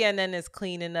think CNN is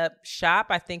cleaning up shop.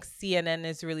 I think CNN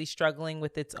is really struggling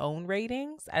with its own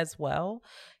ratings as well.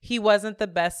 He wasn't the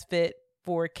best fit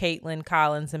for Caitlin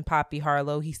Collins and Poppy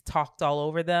Harlow. He's talked all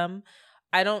over them.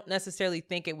 I don't necessarily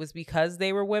think it was because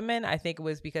they were women. I think it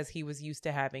was because he was used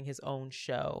to having his own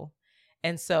show.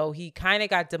 And so he kind of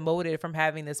got demoted from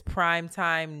having this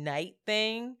primetime night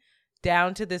thing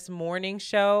down to this morning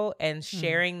show and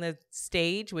sharing the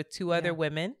stage with two other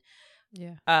women.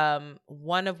 Yeah.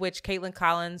 One of which, Caitlin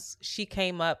Collins, she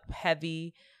came up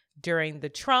heavy during the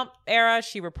Trump era.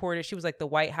 She reported, she was like the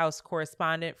White House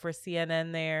correspondent for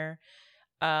CNN there.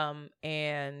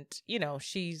 And you know,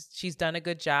 she's done a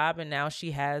good job, and now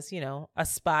she has, you know, a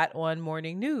spot on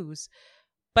morning news.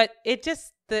 But it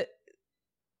just the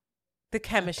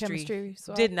chemistry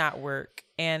did not work.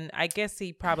 And I guess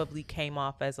he probably came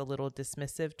off as a little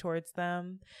dismissive towards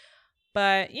them.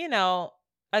 But, you know,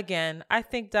 again, I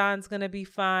think Don's going to be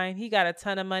fine. He got a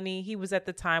ton of money. He was at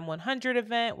the Time 100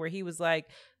 event where he was like,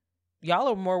 y'all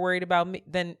are more worried about me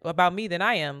than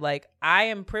I am. Like, I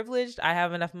am privileged. I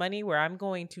have enough money where I'm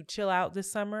going to chill out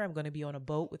this summer. I'm going to be on a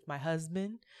boat with my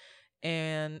husband,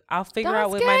 and I'll figure out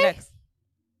what my next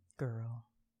girl.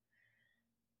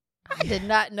 I did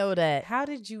not know that. How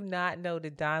did you not know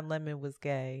that Don Lemon was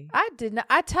gay? I did not.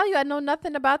 I tell you, I know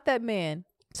nothing about that man.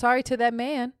 Sorry to that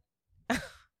man. I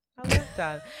love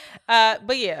Don.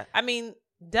 But yeah, I mean,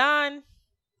 Don,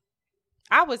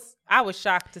 I was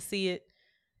shocked to see it.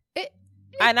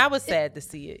 And I was sad to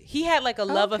see it. He had like a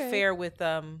love affair with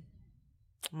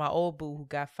my old boo who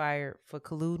got fired for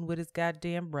colluding with his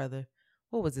goddamn brother.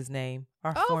 What was his name?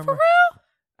 For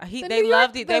real? They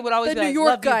loved it. They would always the be New like, York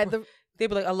love guy. you, they'd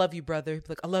be like, I love you, brother. He'd be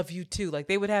like, I love you too. Like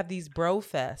they would have these bro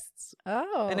fests.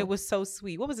 Oh. And it was so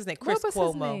sweet. What was his name? Chris What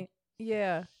was his Cuomo. name?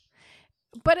 Yeah.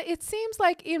 But it seems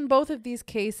like in both of these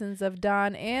cases of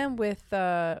Don and with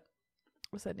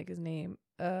what's that nigga's name?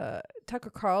 Tucker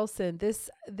Carlson, this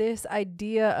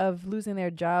idea of losing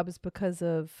their jobs because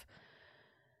of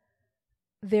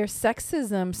their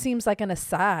sexism seems like an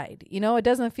aside. You know, it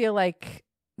doesn't feel like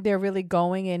they're really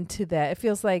going into that. It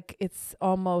feels like it's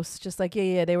almost just like,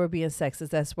 yeah, they were being sexist.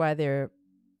 That's why they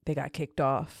got kicked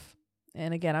off.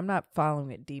 And again, I'm not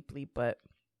following it deeply, but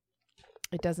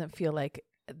it doesn't feel like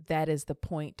that is the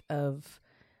point of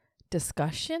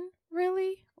discussion,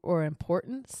 really, or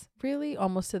importance, really,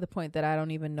 almost to the point that I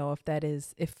don't even know if that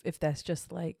is, if that's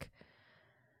just like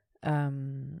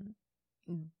them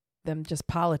just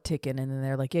politicking, and then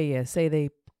they're like, yeah, say they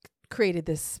created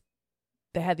this,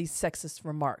 they had these sexist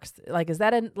remarks. Like, is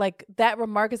that like that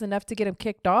remark is enough to get him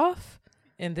kicked off?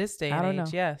 In this day and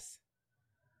age, yes.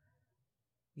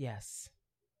 Yes,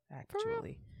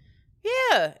 actually.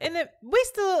 Yeah, and we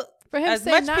still, for him, as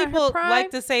much people like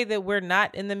to say that we're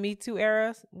not in the Me Too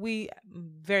era, we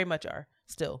very much are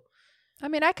still. I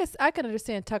mean, I could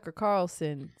understand Tucker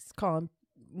Carlson calling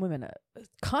women a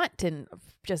cunt and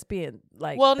just being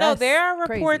like, well, no, there are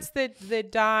reports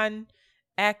that Don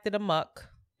acted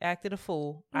a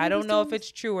fool. I don't know if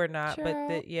it's true or not,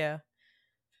 but yeah.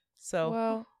 So,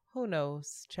 well, who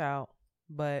knows, child?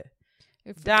 But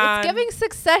Don, it's giving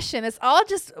Succession. It's all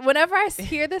just, whenever I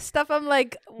hear this stuff, I'm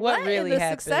like, what really in the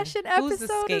happened? Succession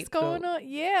episode is going on?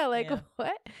 Yeah, like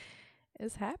what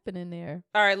is happening there?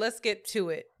 All right, let's get to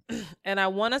it. And I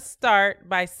want to start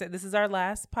by saying this is our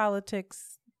last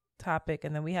politics topic,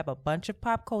 and then we have a bunch of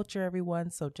pop culture, everyone.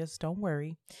 So just don't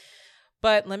worry.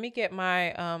 But let me get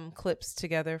my clips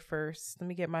together first. Let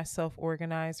me get myself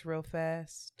organized real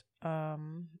fast.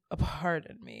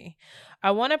 Pardon me. I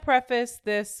want to preface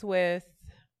this with,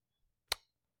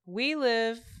 we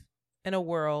live in a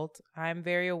world, I'm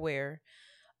very aware,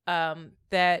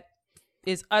 that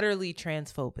is utterly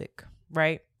transphobic,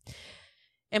 right?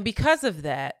 And because of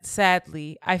that,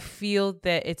 sadly, I feel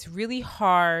that it's really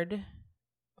hard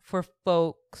for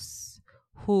folks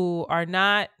who are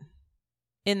not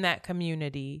in that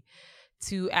community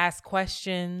to ask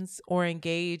questions or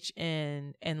engage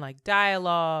in like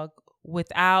dialogue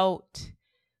without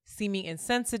seeming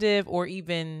insensitive or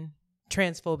even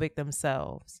transphobic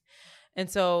themselves. And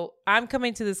so I'm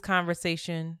coming to this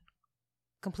conversation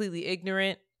completely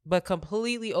ignorant, but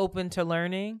completely open to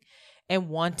learning and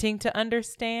wanting to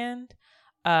understand,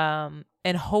 and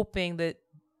hoping that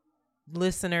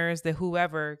listeners, that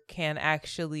whoever can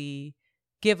actually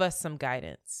give us some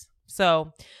guidance.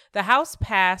 So the House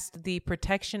passed the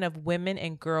Protection of Women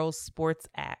and Girls Sports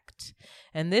Act,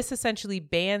 and this essentially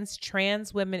bans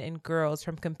trans women and girls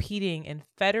from competing in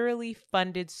federally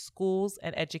funded schools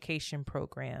and education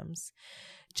programs.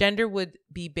 Gender would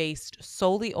be based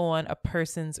solely on a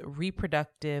person's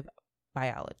reproductive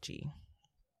biology.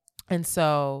 And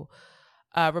so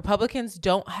Republicans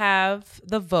don't have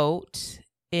the vote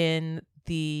in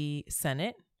the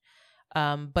Senate,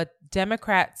 but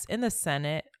Democrats in the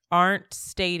Senate aren't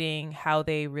stating how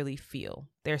they really feel.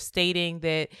 They're stating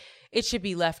that it should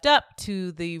be left up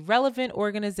to the relevant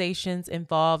organizations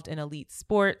involved in elite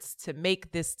sports to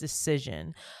make this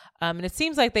decision. And it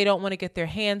seems like they don't want to get their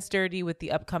hands dirty with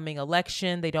the upcoming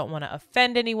election. They don't want to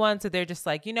offend anyone. So they're just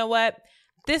like, you know what?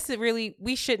 This is really,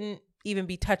 we shouldn't even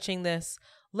be touching this.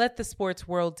 Let the sports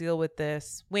world deal with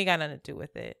this. We ain't got nothing to do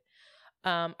with it.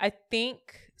 I think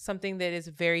something that is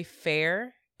very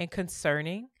fair and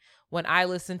concerning, when I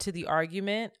listened to the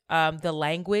argument, the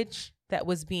language that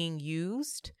was being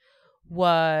used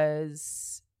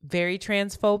was very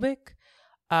transphobic.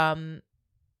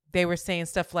 They were saying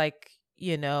stuff like,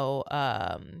 you know,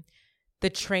 the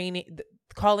training,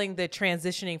 calling the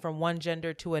transitioning from one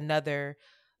gender to another,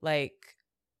 like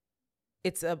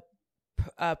it's a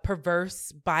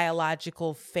perverse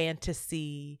biological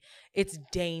fantasy. It's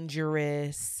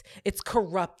dangerous. It's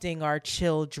corrupting our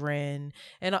children.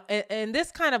 And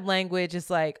this kind of language is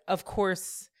like, of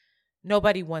course,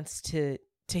 nobody wants to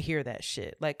hear that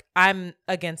shit. Like, I'm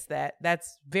against that.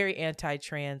 That's very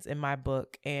anti-trans in my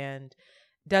book and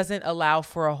doesn't allow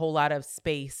for a whole lot of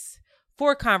space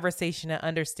for conversation and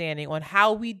understanding on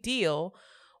how we deal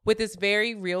with this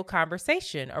very real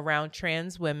conversation around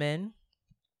trans women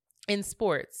in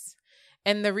sports.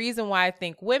 And the reason why I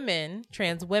think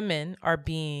trans women are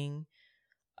being,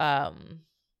 some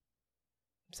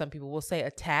people will say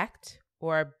attacked,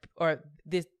 or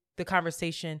the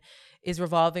conversation is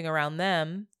revolving around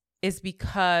them, is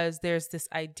because there's this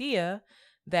idea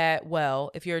that,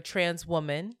 well, if you're a trans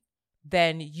woman,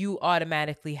 then you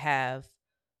automatically have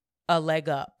a leg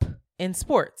up in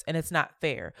sports, and it's not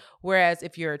fair. Whereas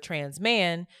if you're a trans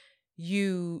man,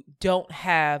 you don't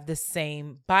have the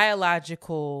same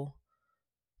biological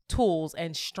tools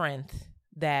and strength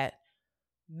that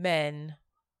men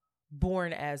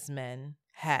born as men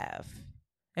have.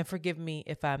 And forgive me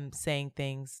if I'm saying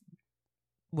things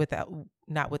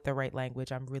not with the right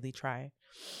language. I'm really trying.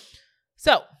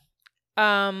 So,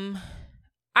 I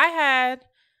had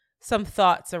some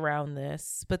thoughts around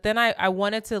this, but then I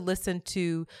wanted to listen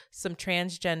to some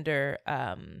transgender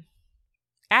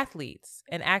athletes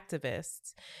and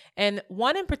activists. And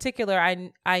one in particular,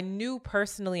 I knew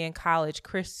personally in college,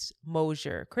 Chris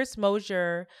Mosier. Chris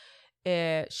Mosier,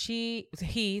 he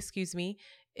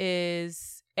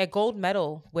is a gold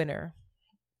medal winner.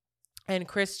 And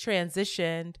Chris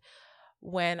transitioned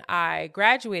when I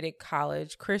graduated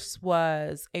college. Chris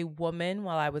was a woman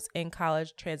while I was in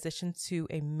college, transitioned to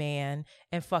a man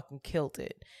and fucking killed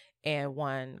it and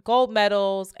won gold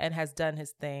medals and has done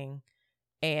his thing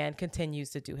and continues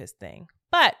to do his thing.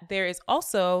 But there is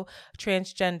also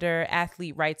transgender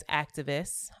athlete rights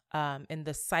activists in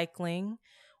the cycling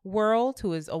world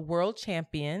who is a world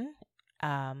champion,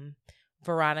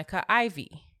 Veronica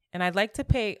Ivy. And I'd like to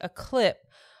play a clip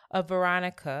of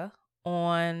Veronica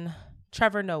on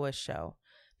Trevor Noah's show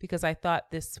because I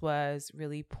thought this was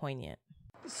really poignant.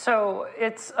 So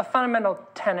it's a fundamental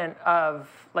tenet of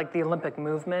like the Olympic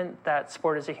movement that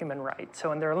sport is a human right.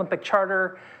 So in their Olympic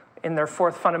charter, in their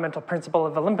fourth fundamental principle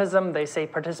of Olympism, they say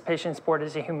participation in sport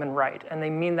is a human right, and they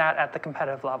mean that at the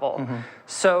competitive level. Mm-hmm.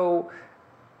 So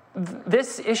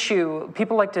this issue,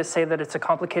 people like to say that it's a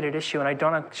complicated issue, and I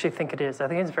don't actually think it is. I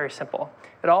think it's very simple.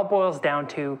 It all boils down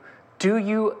to, do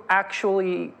you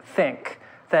actually think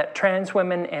that trans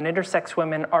women and intersex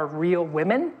women are real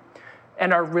women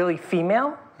and are really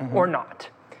female or not?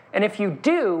 And if you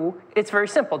do, it's very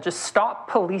simple. Just stop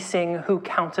policing who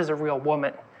counts as a real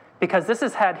woman, because this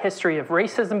has had history of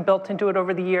racism built into it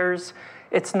over the years.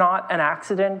 It's not an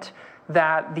accident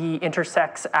that the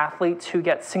intersex athletes who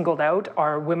get singled out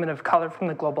are women of color from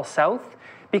the global south,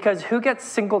 because who gets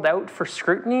singled out for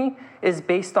scrutiny is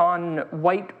based on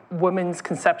white women's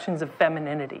conceptions of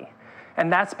femininity.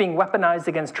 And that's being weaponized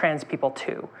against trans people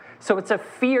too. So it's a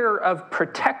fear of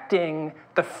protecting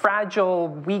the fragile,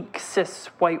 weak, cis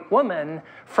white woman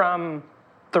from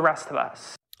the rest of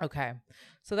us. Okay,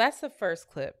 so that's the first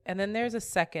clip. And then there's a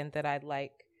second that I'd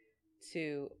like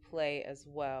to play as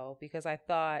well, because I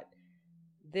thought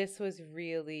this was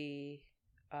really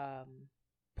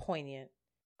poignant.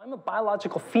 I'm a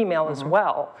biological female as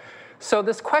well. So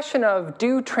this question of,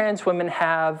 do trans women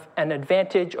have an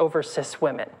advantage over cis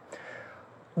women?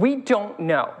 We don't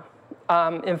know.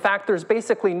 In fact, there's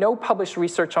basically no published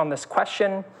research on this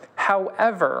question.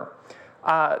 However,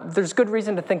 there's good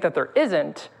reason to think that there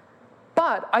isn't,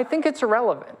 but I think it's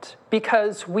irrelevant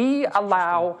because we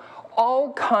allow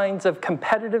all kinds of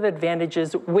competitive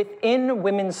advantages within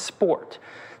women's sport.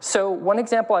 So one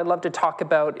example I'd love to talk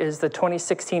about is the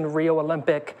 2016 Rio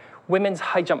Olympic women's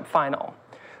high jump final.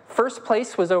 First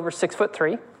place was over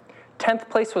 6'3", 10th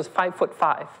place was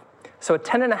 5'5". So a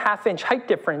 10.5-inch height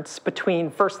difference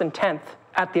between first and 10th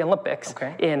at the Olympics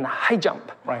in high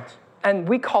jump. Right. And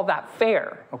we call that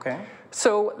fair. Okay.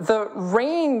 So the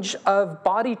range of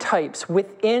body types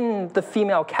within the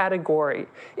female category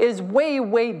is way,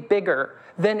 way bigger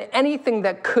than anything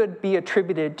that could be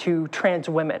attributed to trans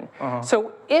women.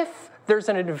 So if there's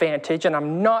an advantage, and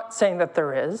I'm not saying that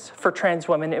there is, for trans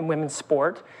women in women's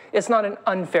sport, it's not an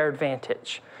unfair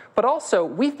advantage. But also,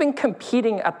 we've been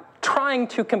trying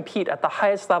to compete at the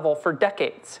highest level for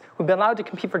decades. We've been allowed to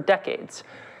compete for decades.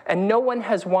 And no one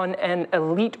has won an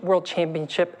elite world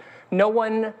championship. No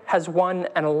one has won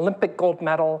an Olympic gold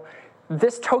medal.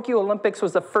 This Tokyo Olympics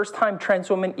was the first time trans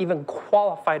women even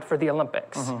qualified for the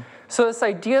Olympics. So this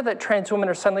idea that trans women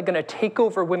are suddenly going to take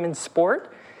over women's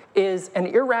sport is an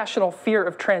irrational fear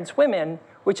of trans women,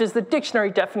 which is the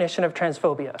dictionary definition of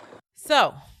transphobia.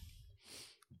 So,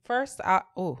 first, I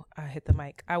hit the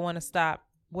mic. I want to stop.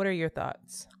 What are your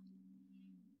thoughts?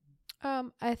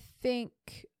 I think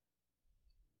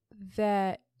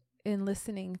that in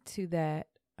listening to that,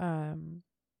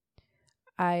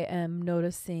 I am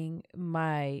noticing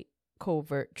my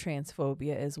covert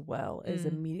transphobia as well, as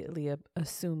immediately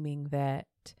assuming that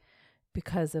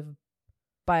because of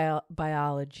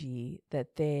biology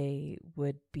that they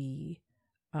would be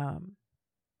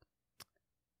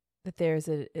that there's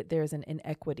an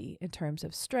inequity in terms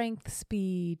of strength,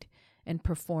 speed, and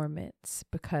performance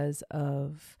because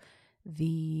of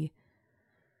the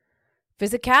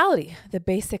physicality, the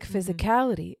basic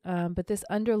physicality. But this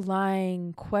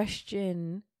underlying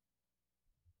question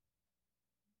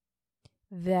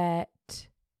that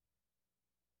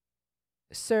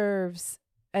serves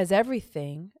as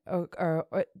everything,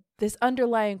 or this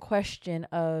underlying question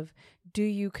of, do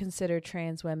you consider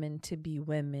trans women to be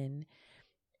women?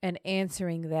 And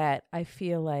answering that, I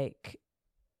feel like,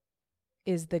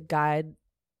 is the guiding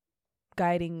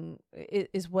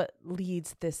is what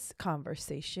leads this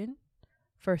conversation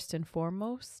first and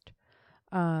foremost.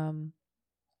 And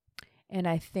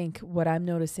I think what I'm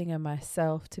noticing in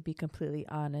myself, to be completely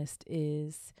honest,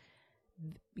 is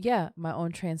my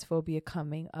own transphobia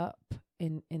coming up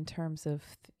in terms of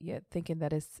thinking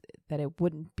that it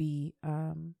wouldn't be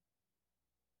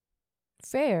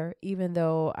fair, even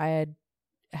though I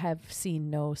have seen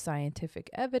no scientific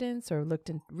evidence or looked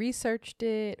and researched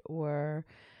it or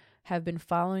have been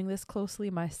following this closely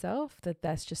myself,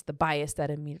 that's just the bias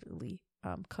that immediately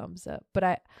comes up.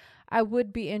 But I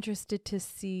would be interested to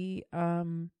see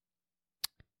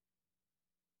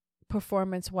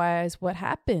performance-wise what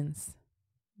happens,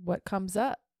 what comes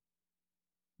up.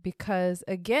 Because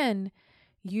again,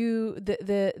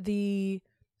 the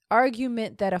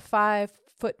argument that a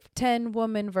 5'10"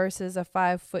 woman versus a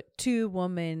 5'2"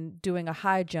 woman doing a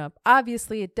high jump,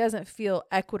 obviously it doesn't feel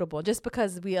equitable. Just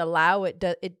because we allow it,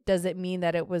 it doesn't mean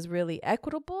that it was really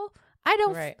equitable. I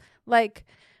don't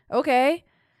okay.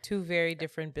 Two very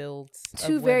different builds.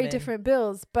 Two very different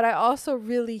builds. But I also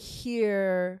really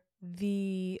hear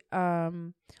the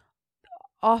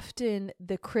often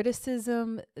the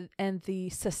criticism and the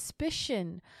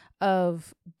suspicion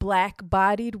of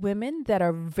black-bodied women that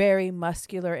are very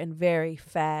muscular and very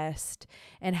fast,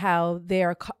 and how they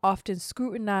are often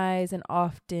scrutinized and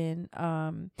often,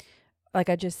 like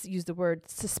I just used the word,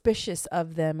 suspicious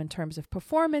of them in terms of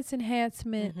performance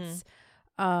enhancements.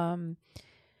 And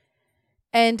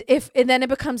then it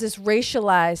becomes this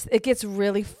racialized, it gets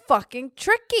really fucking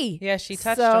tricky. Yeah, she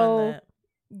touched on that.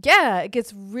 Yeah, it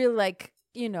gets really like,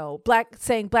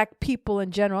 saying black people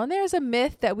in general. And there's a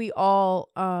myth that we all,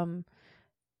 I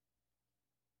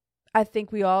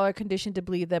think we all are conditioned to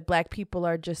believe that black people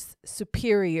are just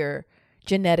superior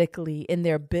genetically in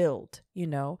their build,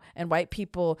 and white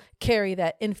people carry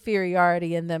that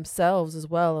inferiority in themselves as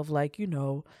well, of like,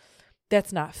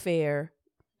 that's not fair.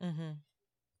 Mm-hmm.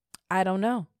 I don't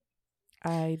know.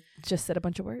 I just said a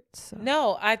bunch of words. So.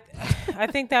 No, I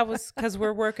think that was because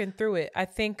we're working through it. I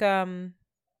think, I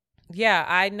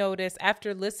noticed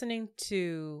after listening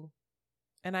to,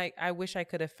 and I wish I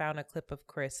could have found a clip of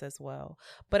Chris as well,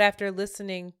 but after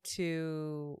listening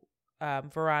to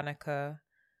Veronica,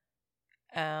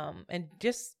 and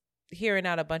just hearing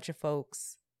out a bunch of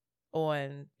folks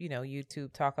on,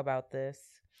 YouTube talk about this,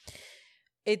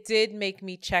 it did make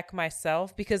me check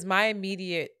myself, because my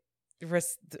immediate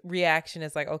reaction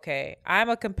is like, okay, I'm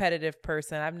a competitive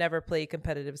person. I've never played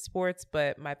competitive sports,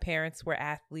 but my parents were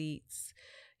athletes.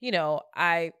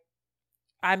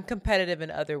 I'm competitive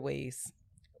in other ways,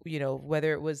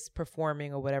 whether it was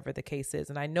performing or whatever the case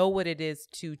is. And I know what it is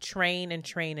to train and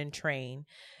train and train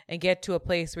and get to a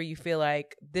place where you feel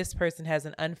like this person has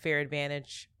an unfair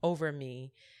advantage over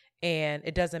me. And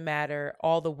it doesn't matter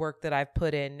all the work that I've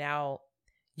put in. Now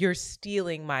you're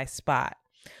stealing my spot,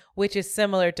 which is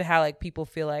similar to how like people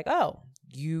feel like, oh,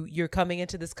 you're coming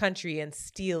into this country and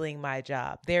stealing my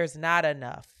job. There's not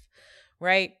enough.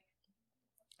 Right.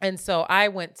 And so I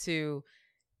went to,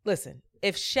 listen,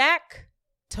 if Shaq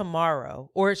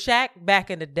tomorrow, or Shaq back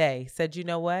in the day, said, you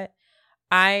know what,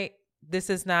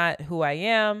 this is not who I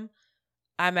am.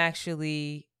 I'm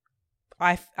actually,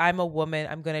 I'm a woman.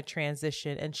 I'm going to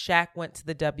transition. And Shaq went to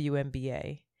the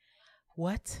WNBA.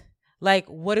 What? Like,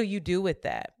 what do you do with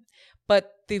that?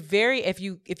 But if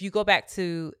you go back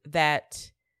to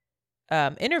that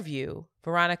interview,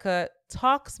 Veronica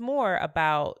talks more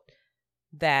about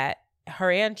that,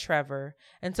 her and Trevor.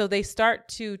 And so they start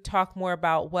to talk more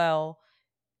about, well,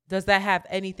 does that have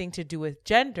anything to do with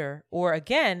gender? Or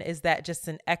again, is that just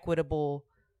an equitable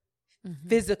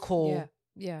physical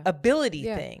ability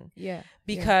thing? Yeah.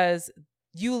 Because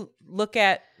you look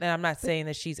at, and I'm not saying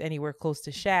that she's anywhere close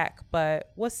to Shaq,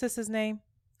 but what's sis's name?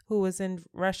 Who was in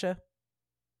Russia?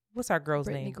 What's our girl's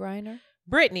name?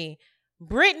 Brittany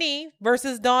Brittany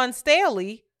versus Dawn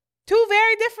Staley. Two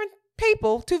very different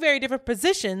people, two very different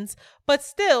positions, but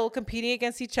still competing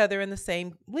against each other in the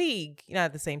same league. Not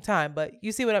at the same time, but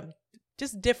you see what I'm,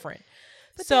 just different.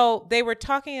 But so they were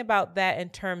talking about that in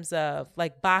terms of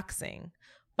like boxing.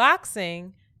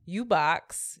 Boxing, you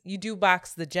do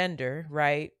box the gender,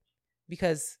 right?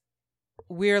 Because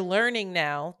we're learning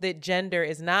now that gender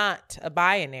is not a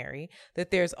binary,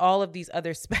 that there's all of these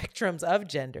other spectrums of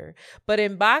gender. But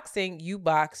in boxing, you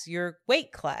box your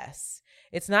weight class.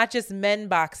 It's not just men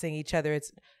boxing each other.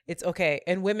 It's okay.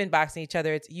 And women boxing each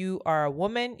other. It's you are a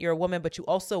woman, you're a woman, but you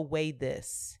also weigh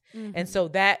this. Mm-hmm. And so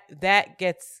that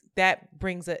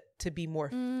brings it to be more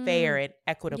fair and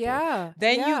equitable. Yeah.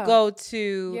 Then you go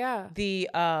to the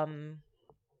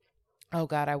oh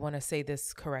God, I want to say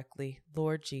this correctly.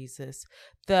 Lord Jesus.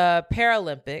 The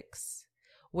Paralympics,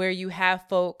 where you have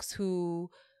folks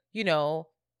who, you know,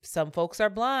 some folks are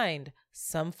blind.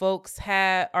 Some folks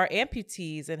are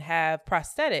amputees and have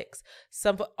prosthetics.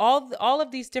 All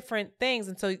of these different things.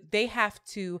 And so they have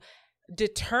to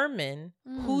determine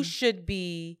who should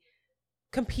be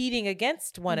competing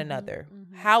against one another.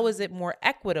 How is it more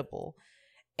equitable?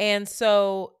 And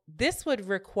so this would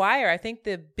require, I think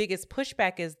the biggest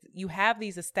pushback is you have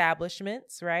these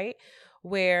establishments, right,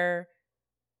 where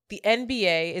the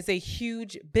NBA is a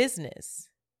huge business.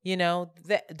 You know,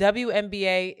 the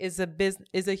WNBA is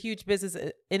a huge business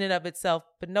in and of itself,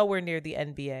 but nowhere near the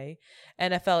NBA,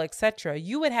 NFL, etc.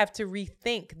 You would have to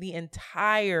rethink the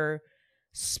entire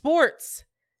sports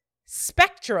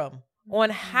spectrum on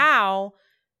how,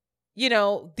 you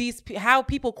know, how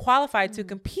people qualify to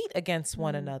compete against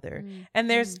one another. And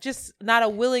there's just not a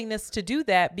willingness to do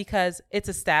that because it's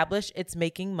established, it's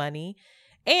making money,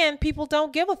 and people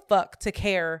don't give a fuck to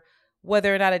care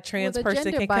whether or not a trans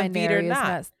person can compete or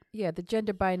not. The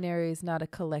gender binary is not a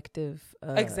collective.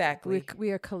 Exactly.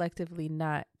 We are collectively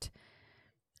not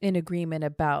in agreement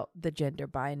about the gender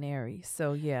binary.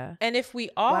 So yeah. And if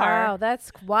we are, wow,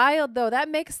 that's wild though. That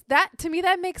makes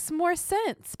more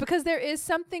sense because there is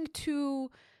something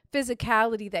to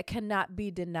physicality that cannot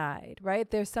be denied, right?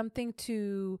 There's something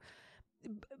to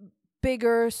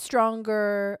bigger,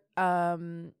 stronger,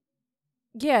 and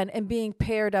being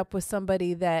paired up with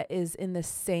somebody that is in the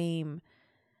same,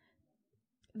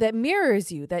 that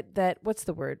mirrors you, that what's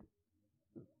the word?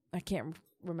 I can't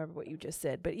remember what you just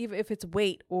said, but even if it's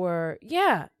weight or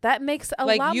that makes a lot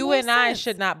more sense. Like you and I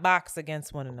should not box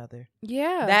against one another.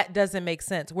 Yeah. That doesn't make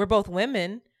sense. We're both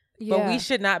women, but we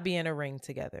should not be in a ring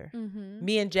together.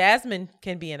 Me and Jasmine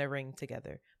can be in a ring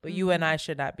together, but you and I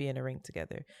should not be in a ring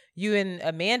together. You and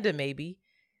Amanda maybe.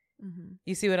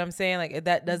 You see what I'm saying? Like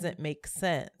that doesn't make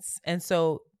sense. And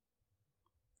so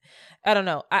I don't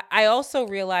know. I also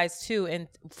realize too, and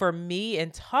for me in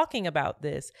talking about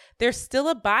this, there's still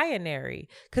a binary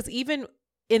because even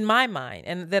in my mind,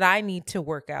 and that I need to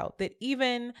work out, that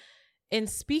even in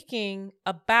speaking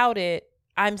about it,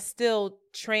 I'm still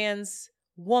trans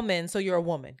woman. So you're a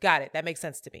woman. Got it. That makes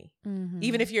sense to me.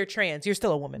 Even if you're trans, you're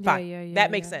still a woman. Fine.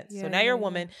 That makes sense. So now you're a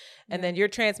woman and then you're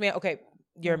trans man. Okay.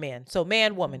 You're a man. So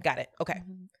man, woman. Got it. Okay.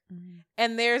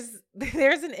 And there's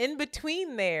an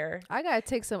in-between there. I gotta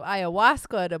take some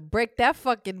ayahuasca to break that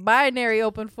fucking binary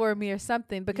open for me or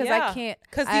something because I can't.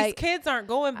 Because these kids aren't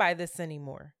going by this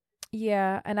anymore.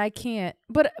 Yeah, and I can't.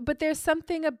 But there's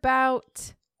something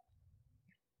about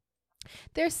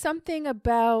this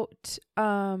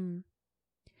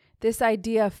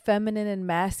idea of feminine and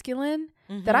masculine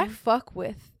that I fuck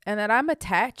with and that I'm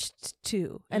attached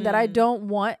to and that I don't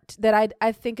want, that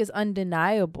I think is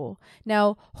undeniable.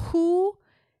 Now, who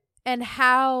and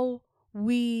how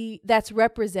that's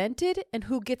represented and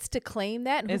who gets to claim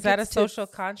that? And is that a social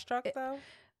construct though?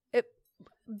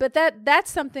 But that's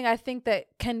something I think that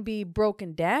can be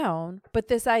broken down. But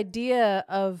this idea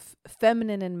of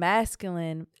feminine and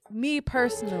masculine, me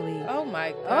personally. Oh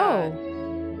my God.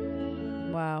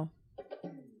 Oh. Wow.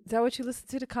 Is that what you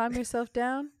listen to calm yourself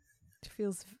down?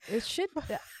 I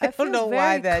don't know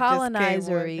why that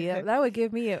colonizery. That would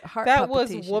give me a heart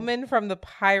palpitation. Was Woman from the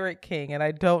Pirate King, and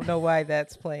I don't know why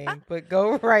that's playing. But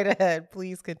go right ahead.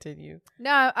 Please continue.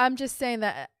 No, I'm just saying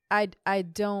that I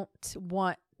don't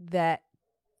want that.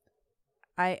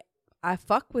 I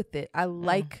fuck with it. I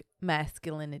like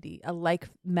masculinity. I like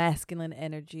masculine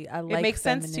energy. I like it makes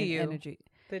sense to you. Energy.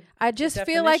 I just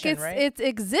feel like it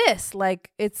exists.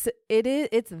 Like it's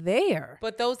there.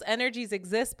 But those energies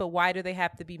exist, but why do they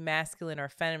have to be masculine or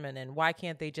feminine? Why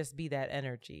can't they just be that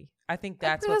energy? I think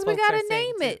that's because what folks we gotta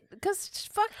name it. Because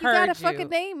you gotta fucking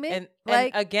name it.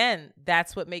 And again,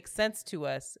 that's what makes sense to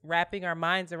us. Wrapping our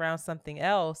minds around something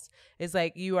else is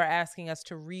like you are asking us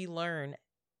to relearn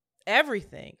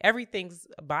everything. Everything's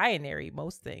binary.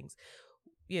 Most things,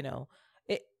 you know.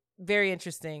 Very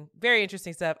interesting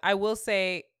stuff. I will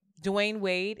say Dwayne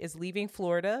Wade is leaving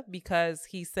Florida because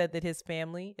he said that his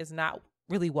family is not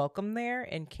really welcome there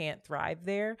and can't thrive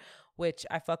there, which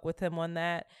I fuck with him on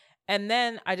that. And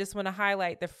then I just want to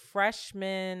highlight the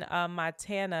freshman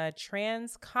Montana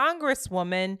trans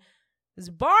congresswoman is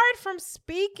barred from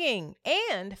speaking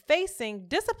and facing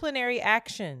disciplinary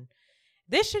action.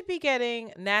 This should be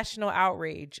getting national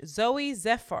outrage. Zoe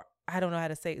Zephyr, I don't know how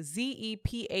to say it,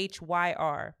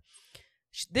 Zephyr.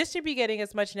 This should be getting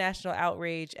as much national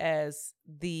outrage as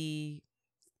the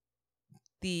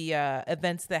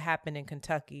events that happened in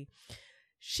Kentucky.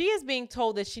 She is being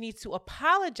told that she needs to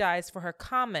apologize for her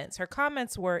comments. Her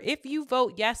comments were, if you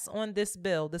vote yes on this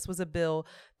bill, this was a bill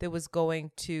that was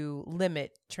going to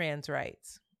limit trans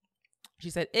rights. She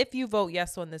said, if you vote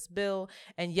yes on this bill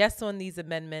and yes on these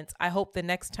amendments, I hope the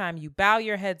next time you bow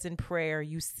your heads in prayer,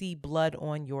 you see blood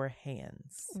on your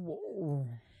hands. Whoa.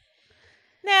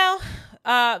 Now,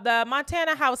 the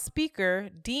Montana House Speaker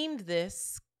deemed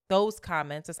those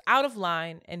comments as out of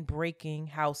line and breaking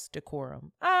House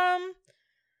decorum.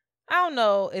 I don't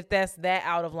know if that's that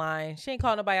out of line. She ain't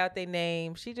calling nobody out their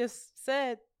name. She just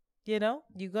said, there's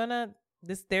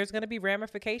gonna be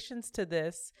ramifications to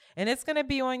this, and it's gonna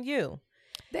be on you.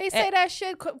 They say that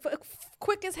shit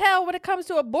quick as hell when it comes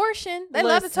to abortion. They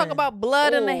love to talk about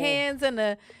blood in the hands and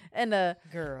the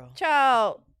girl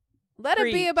child. Let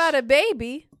it be about a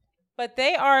baby. But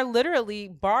they are literally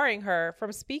barring her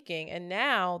from speaking, and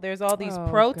now there's all these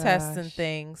protests and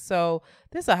things. So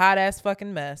this is a hot ass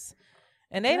fucking mess.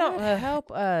 And they don't help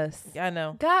us. I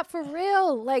know. God, for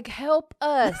real, like help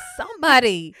us,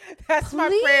 somebody. That's please. My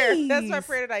prayer. That's my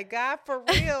prayer tonight. God, for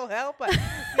real, help us.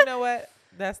 You know what?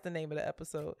 That's the name of the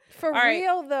episode. For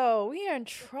real, though, we are in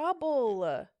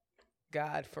trouble.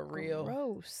 God, for real.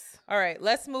 Gross. All right,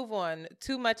 let's move on.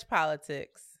 Too much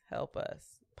politics. Help us.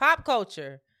 Pop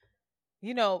culture.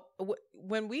 You know,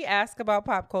 when we ask about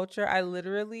pop culture, I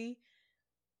literally,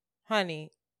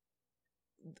 honey,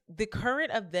 the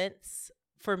current events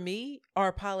for me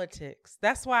are politics.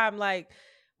 That's why I'm like,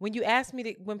 when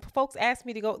folks ask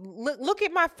me to go, look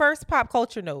at my first pop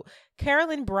culture note.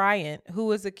 Carolyn Bryant, who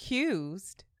was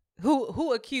accused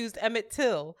Emmett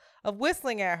Till of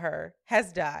whistling at her,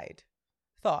 has died.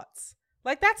 Thoughts?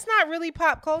 Like, that's not really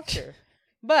pop culture,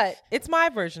 but it's my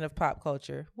version of pop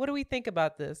culture. What do we think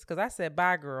about this? Because I said,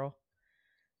 bye, girl.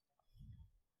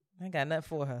 I ain't got nothing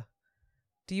for her.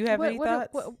 Do you have any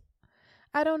thoughts?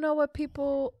 I don't know what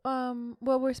people,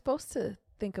 we're supposed to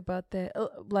think about that.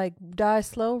 Like, die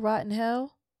slow, rot in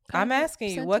hell. I'm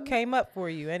asking you, what came up for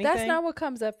you? Anything? That's not what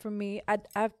comes up for me.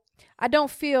 I don't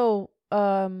feel,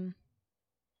 I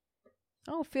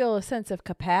don't feel a sense of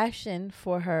compassion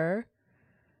for her.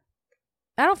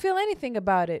 I don't feel anything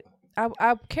about it.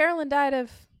 Carolyn died of,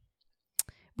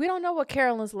 we don't know what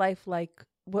Carolyn's life like,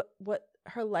 what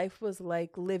her life was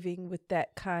like living with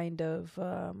that kind of,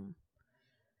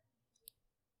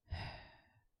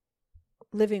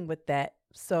 living with that.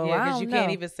 So yeah, because you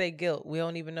can't even say guilt. We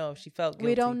don't even know if she felt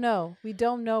guilty. We don't know. We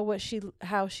don't know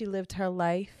how she lived her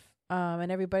life.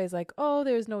 And everybody's like, oh,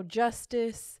 there's no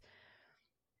justice.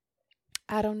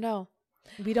 I don't know.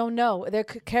 We don't know.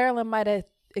 Carolyn might have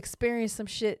experienced some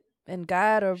shit and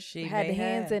God or she had the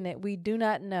hands in it. We do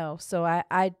not know. So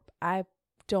I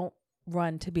don't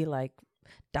run to be like,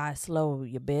 die slow,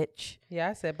 you bitch. Yeah,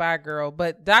 I said bye, girl.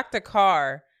 But Dr.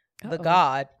 Carr, the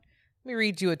God, let me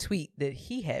read you a tweet that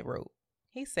he had wrote.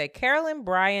 He said, Carolyn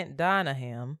Bryant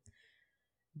Donahue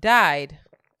died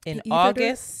in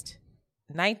August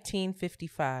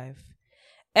 1955.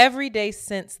 Every day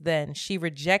since then, she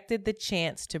rejected the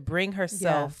chance to bring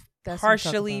herself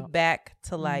partially back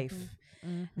to life.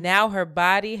 Mm-hmm. Now her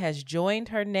body has joined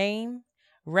her name,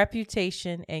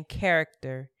 reputation, and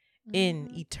character in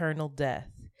eternal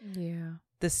death. Yeah.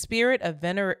 The spirit of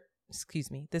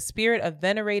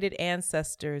venerated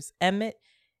ancestors Emmett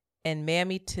and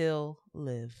Mammy Till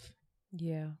live.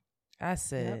 Yeah. I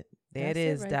said, there it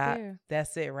is, Doc.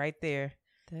 That's it right there.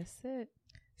 That's it.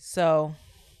 So,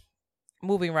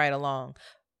 moving right along.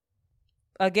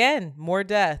 Again, more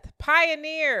death.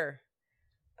 Pioneer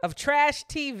of trash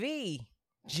TV,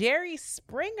 Jerry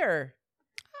Springer,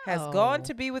 has gone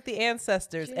to be with the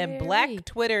ancestors, and Black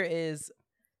Twitter is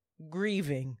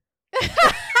grieving.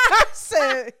 I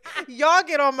said, y'all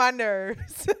get on my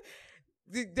nerves.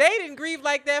 They didn't grieve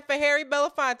like that for Harry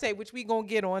Belafonte, which we gonna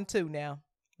get on too now.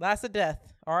 Lots of death.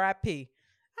 R.I.P.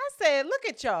 I said, look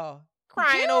at y'all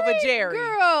crying over Jerry.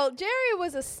 Girl, Jerry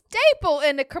was a staple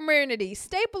in the community,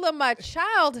 staple of my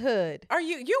childhood. Are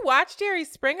you watch Jerry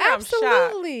Springer?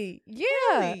 Absolutely. I'm shocked.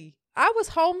 Yeah. Really? I was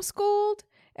homeschooled,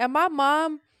 and my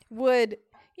mom would,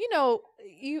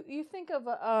 you think of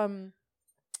an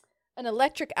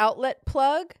electric outlet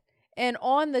plug, and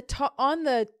on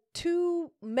the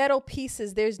two metal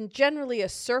pieces, there's generally a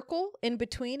circle in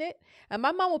between it, and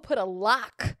my mom would put a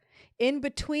lock in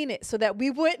between it so that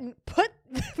we couldn't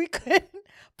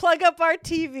plug up our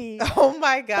TV. Oh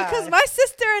my God. Because my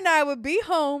sister and I would be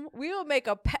home. We would make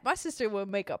my sister would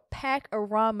make a pack of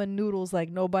ramen noodles like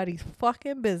nobody's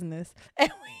fucking business.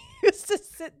 And we used to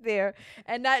sit there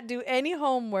and not do any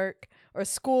homework or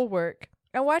schoolwork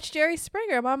and watch Jerry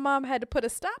Springer. My mom had to put a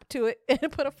stop to it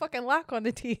and put a fucking lock on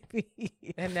the TV.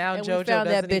 And now and JoJo we found doesn't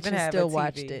that bitch even and have still a TV.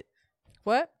 watched it.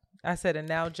 What? I said, and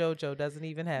now JoJo doesn't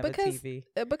even have a TV.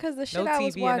 Because the shit No I TV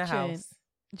was in the watching, house.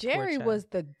 Jerry Poor was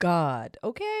the god,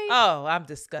 okay? Oh, I'm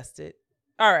disgusted.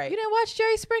 All right. You didn't watch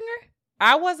Jerry Springer?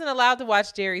 I wasn't allowed to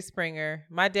watch Jerry Springer.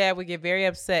 My dad would get very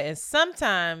upset. And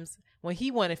sometimes when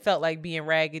he felt like being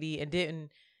raggedy and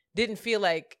didn't feel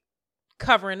like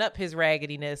covering up his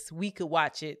raggediness, we could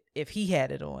watch it if he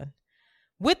had it on.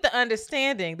 With the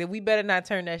understanding that we better not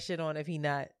turn that shit on if he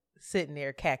not sitting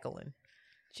there cackling.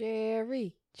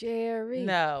 Jerry.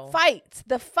 No.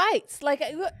 The fights. Like,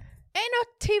 ain't no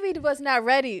TV was not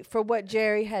ready for what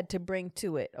Jerry had to bring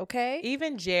to it, okay?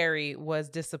 Even Jerry was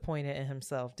disappointed in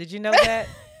himself. Did you know that?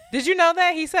 Did you know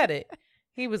that? He said it.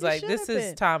 He was like, this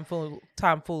is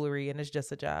tomfoolery and it's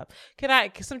just a job.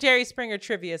 Some Jerry Springer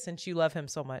trivia since you love him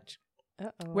so much.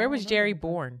 Where was Jerry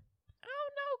born? I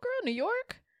don't know, girl. New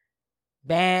York?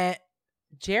 Bah.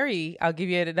 Jerry, I'll give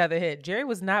you another hint. Jerry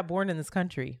was not born in this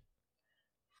country.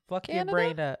 Fuck Canada? Your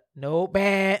brain up. No,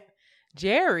 bah.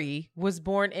 Jerry was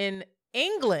born in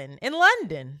England, in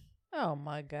London. Oh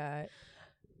my God.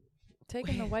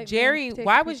 Taking the white Jerry, man,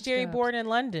 why was Jerry born in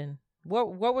London?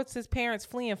 What was his parents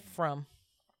fleeing from?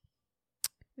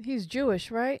 He's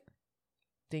Jewish, right?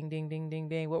 Ding, ding, ding, ding,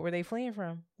 ding. What were they fleeing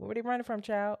from? What were they running from,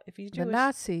 child? If he's Jewish. The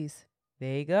Nazis.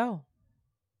 There you go.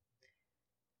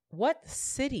 What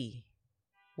city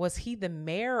was he the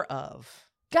mayor of?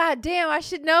 God damn, I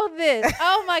should know this.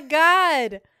 Oh my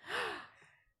God.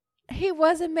 He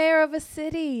wasn't mayor of a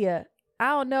city. I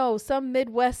don't know. Some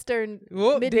Midwestern.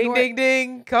 Whoop, ding, ding,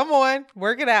 ding. Come on.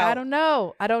 Work it out. I don't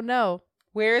know.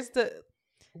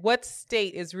 What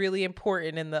state is really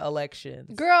important in the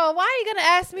elections? Girl, why are you going to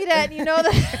ask me that? You know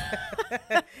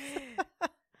that.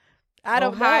 I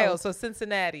don't know. Ohio, so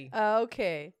Cincinnati.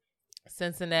 Okay.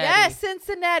 Cincinnati. Yes,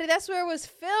 Cincinnati. That's where it was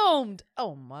filmed.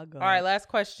 Oh my God. All right, last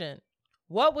question.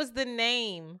 What was the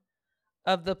name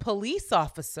of the police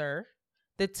officer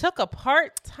that took a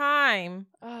part-time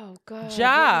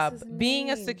job being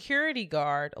a security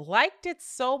guard, liked it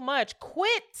so much,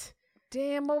 quit?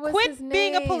 Damn, what was quit his name?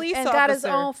 Being a police and officer. Got his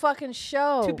own fucking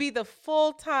show. To be the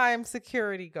full-time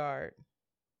security guard.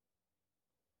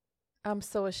 I'm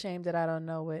so ashamed that I don't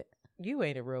know it. You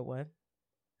ain't a real one.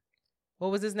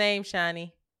 What was his name,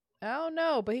 Shani? I don't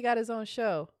know, but he got his own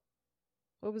show.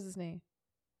 What was his name?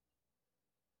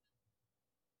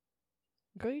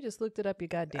 Girl, you just looked it up, you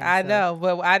goddamn I self. know,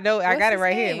 but I know I got it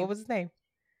right name? here. What was his name?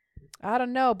 I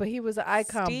don't know, but he was an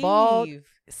icon. Steve. Bald.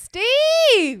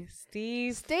 Steve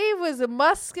was a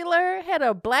muscular, had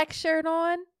a black shirt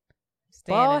on,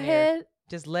 bald head.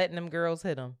 Just letting them girls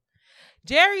hit him.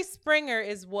 Jerry Springer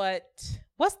is what's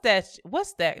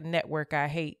that network I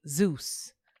hate?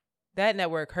 Zeus. That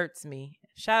network hurts me.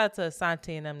 Shout out to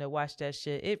Asante and them that watch that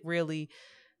shit. It really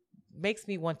makes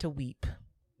me want to weep.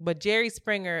 But Jerry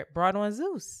Springer brought on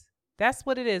Zeus. That's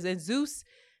what it is. And Zeus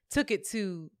took it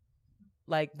to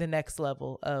like the next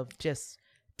level of just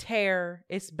terror.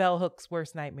 It's Bell Hook's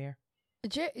worst nightmare.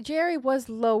 Jerry was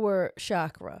lower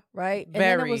chakra, right? And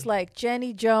Very. then it was like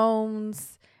Jenny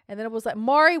Jones. And then it was like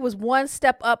Maury was one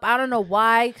step up. I don't know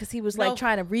why, because he was like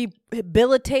trying to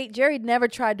rehabilitate. Jerry never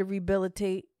tried to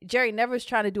rehabilitate. Jerry never was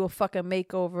trying to do a fucking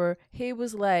makeover. He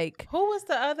was like, who was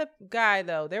the other guy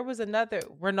though? There was another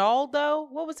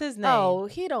Ronaldo. What was his name? Oh,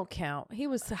 he don't count. He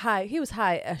was high. He was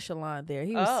high echelon there.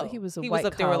 He was a white collar. He was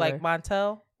up there with like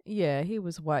Montel. Yeah, he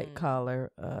was white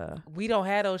collar. We don't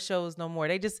have those shows no more.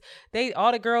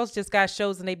 All the girls just got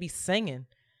shows and they be singing.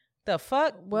 The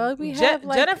fuck? Well, we have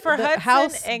like Jennifer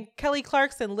Hudson and Kelly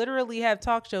Clarkson literally have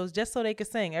talk shows just so they could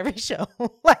sing every show.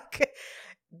 Like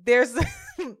there's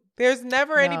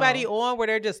never anybody on where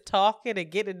they're just talking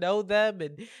and getting to know them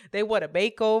and they want a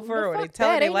makeover or they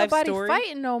tell their life story. Ain't nobody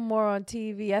fighting no more on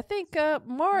TV. I think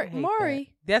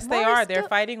Maury. Yes, they are. They're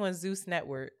fighting on Zeus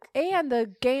Network. And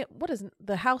the game. What is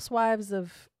the Housewives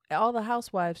of all the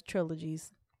Housewives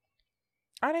trilogies?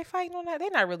 Are they fighting on that? They're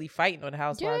not really fighting on the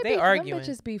Housewives. Yeah, they arguing.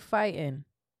 Them bitches be fighting.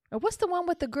 What's the one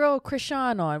with the girl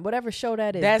Krishan on? Whatever show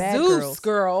that is. That's Bad Zeus, Girls.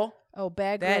 girl. Oh,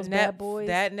 Bad Girls, Bad Boys.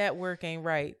 That network ain't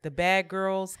right. The Bad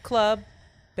Girls Club,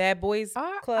 Bad Boys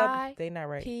Club, they not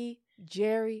right. P.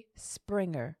 Jerry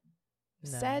Springer.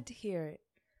 No. Sad to hear it.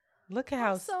 Look at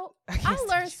how I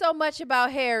learned so much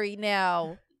about Harry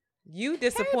now. You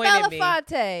disappointed Harry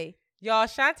Belafonte. Y'all,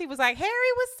 Shanti was like,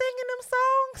 Harry was singing them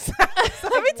songs.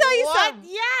 Let me tell you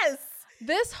something. Yes.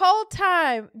 This whole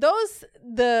time, those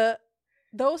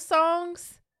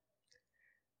songs.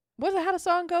 What's it? How the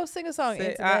song goes? Sing a song.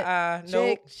 Shake,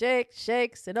 nope.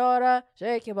 Shake, Sonora,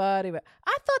 shake your body. I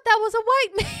thought that was a white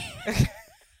man.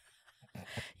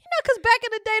 Because back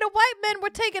in the day, the white men were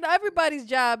taking everybody's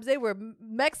jobs. They were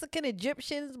Mexican,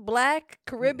 Egyptians, Black,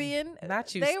 Caribbean.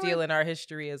 Not you stealing our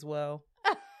history as well.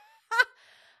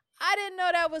 I didn't know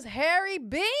that was Harry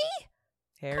B.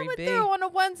 Harry Coming B. through on the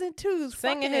ones and twos.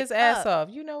 Singing his ass off.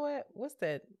 You know what? What's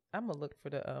that? I'm going to look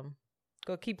for the...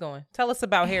 keep going. Tell us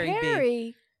about Harry B.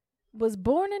 Harry was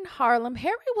born in Harlem.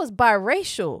 Harry was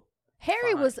biracial.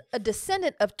 Harry was a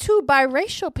descendant of 2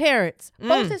 biracial parents.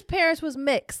 Both his parents was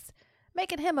mixed,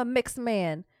 making him a mixed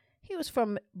man. He was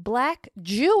from Black,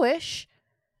 Jewish,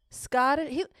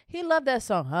 Scottish. He loved that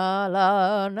song.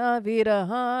 Hala na vida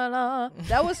hala.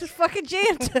 That was his fucking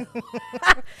jam too.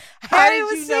 Harry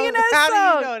was singing that song.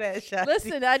 How do you know that, Shanti?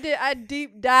 Listen, I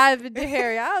deep dive into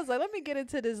Harry. I was like, let me get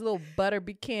into this little butter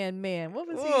pecan man. What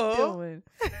was he doing?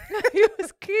 He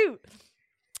was cute.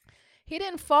 He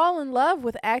didn't fall in love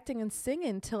with acting and singing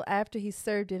until after he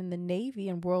served in the Navy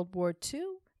in World War II.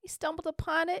 He stumbled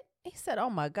upon it. He said, oh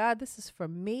my God, this is for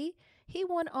me. He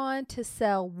went on to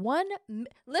sell 1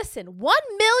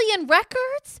 million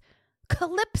records,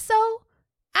 Calypso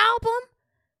album,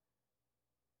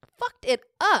 fucked it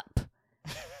up,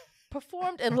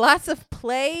 performed in lots of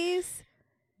plays.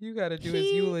 You got to do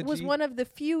his eulogy. He was one of the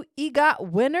few EGOT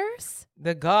winners.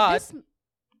 The God.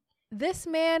 This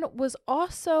man was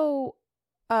also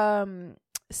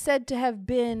said to have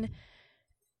been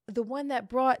the one that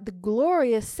brought the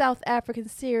glorious South African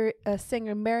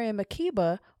singer Miriam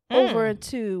Makeba over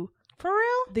into for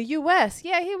real the U.S.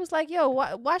 Yeah, he was like, yo,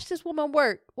 watch this woman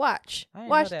work. Watch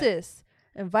this.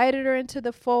 Invited her into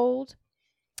the fold.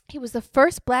 He was the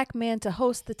first Black man to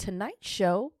host the Tonight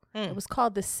Show. It was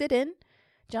called The Sit-In.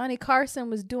 Johnny Carson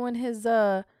was doing his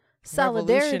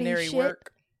solidarity shit.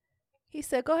 Work. He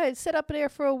said, go ahead, sit up there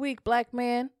for a week, Black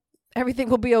man. Everything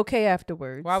will be okay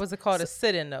afterwards. Why was it called a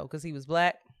sit-in though? Because he was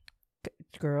Black?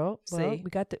 Girl, well, we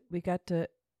got to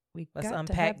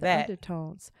unpack have that. The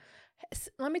undertones.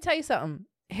 Let me tell you something.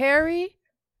 Harry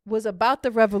was about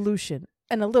the revolution,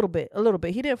 and a little bit.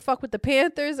 He didn't fuck with the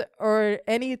Panthers or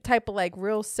any type of like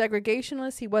real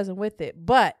segregationist. He wasn't with it,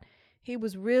 but he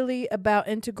was really about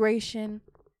integration.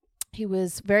 He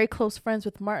was very close friends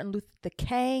with Martin Luther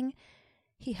King.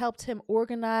 He helped him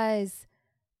organize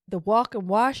the Walk in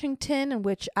Washington, in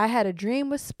which I Had a Dream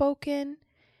was spoken.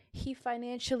 He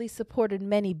financially supported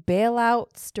many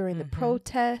bailouts during the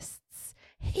protests.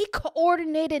 He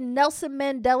coordinated Nelson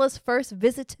Mandela's first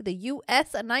visit to the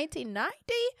U.S. in 1990.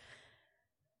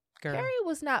 Girl. Harry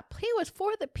was he was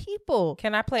for the people.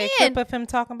 Can I play a clip of him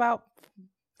talking about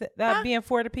that being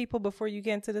for the people before you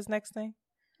get into this next thing?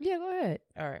 Yeah, go ahead.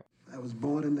 All right. I was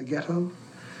born in the ghetto.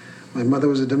 My mother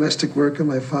was a domestic worker.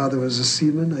 My father was a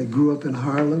seaman. I grew up in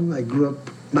Harlem. I grew up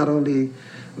not only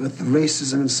with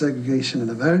racism and segregation in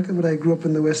America, but I grew up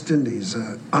in the West Indies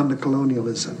under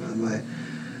colonialism. And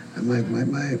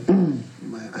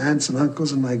my aunts and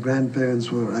uncles and my grandparents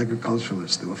were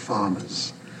agriculturalists. They were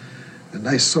farmers. And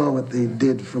I saw what they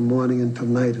did from morning until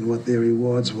night and what their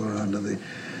rewards were under the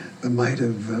might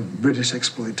of British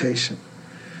exploitation.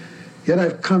 Yet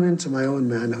I've come into my own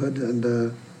manhood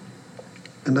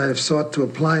and I have sought to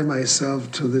apply myself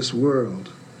to this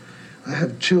world. I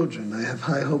have children. I have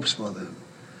high hopes for them.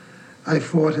 I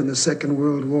fought in the Second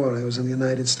World War. I was in the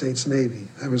United States Navy.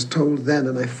 I was told then,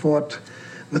 and I fought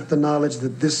with the knowledge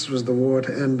that this was the war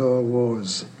to end all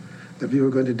wars, that we were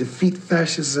going to defeat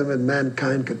fascism and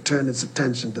mankind could turn its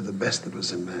attention to the best that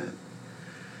was in man.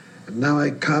 And now I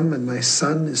come, and my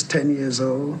son is 10 years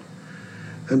old,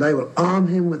 and I will arm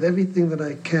him with everything that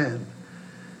I can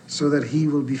so that he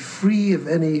will be free of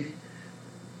any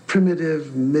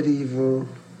primitive, medieval,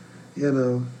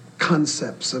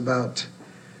 concepts about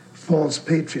false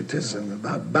patriotism,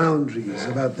 about boundaries,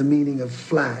 about the meaning of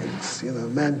flags.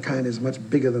 Mankind is much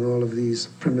bigger than all of these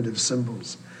primitive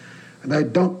symbols. And I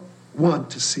don't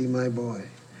want to see my boy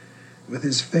with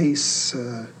his face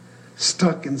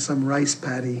stuck in some rice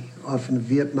paddy off in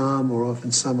Vietnam or off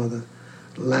in some other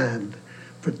land,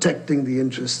 protecting the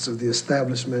interests of the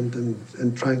establishment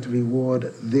and trying to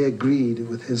reward their greed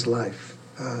with his life.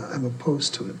 I'm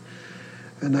opposed to it.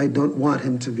 And I don't want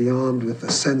him to be armed with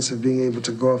a sense of being able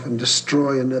to go off and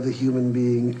destroy another human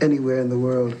being anywhere in the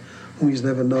world whom he's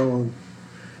never known.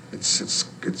 It's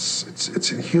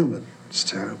inhuman. It's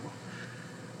terrible.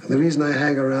 And the reason I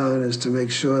hang around is to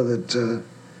make sure that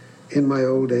in my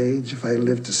old age, if I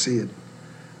live to see it,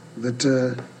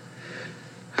 that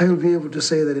I will be able to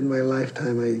say that in my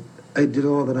lifetime I did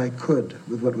all that I could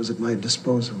with what was at my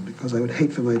disposal, because I would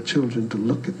hate for my children to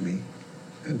look at me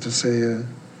and to say,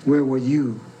 where were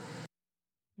you?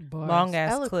 Bars. Long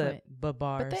ass Eloquent. clip, but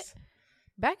bars. But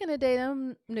back in the day,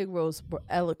 them Negroes were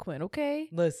eloquent, okay?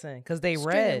 Listen, because they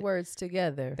Stringing read words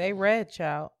together. They read,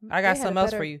 child. I got They had something a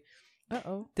else better- for you.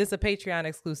 Uh-oh. This is a Patreon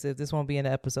exclusive. This won't be in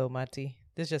the episode, Monty.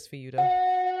 This just for you, though.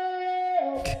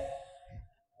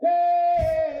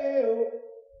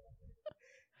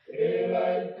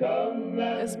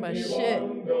 That's my shit.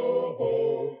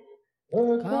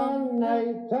 Come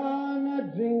night on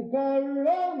a drink of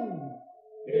rum.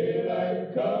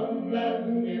 Daylight come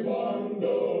and me want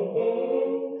go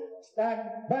home.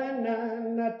 Stack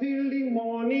banana till the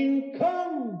morning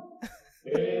come.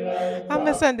 I'm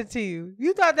gonna send it to you.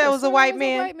 You thought that was a white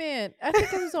man? White man. I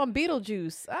think it was on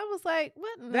Beetlejuice. I was like,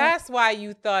 what? in the- That's why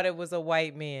you thought it was a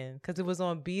white man, because it was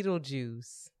on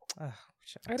Beetlejuice. Oh,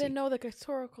 I didn't know the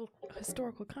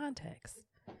historical context.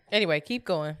 Anyway, keep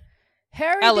going.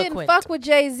 Harry Eloquent. didn't fuck with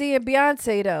Jay-Z and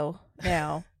Beyonce though.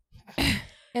 Now,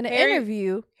 in an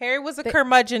interview, Harry was a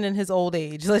curmudgeon in his old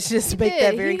age. Let's just make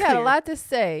that very he clear. had a lot to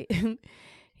say.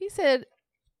 He said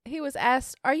he was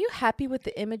asked, "Are you happy with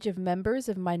the image of members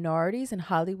of minorities in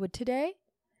Hollywood today?"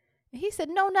 And he said,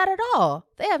 "No, not at all.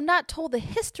 They have not told the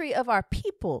history of our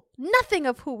people, nothing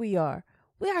of who we are.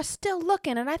 We are still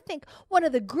looking, and I think one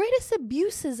of the greatest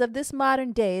abuses of this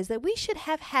modern day is that we should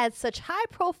have had such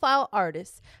high-profile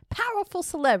artists, powerful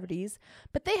celebrities,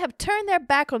 but they have turned their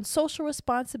back on social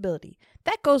responsibility.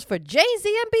 That goes for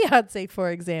Jay-Z and Beyonce,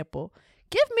 for example.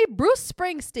 Give me Bruce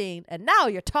Springsteen, and now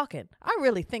you're talking. I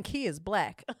really think he is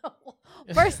black."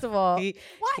 First of all,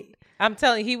 I'm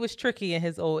telling you, he was tricky in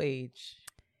his old age.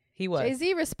 He was.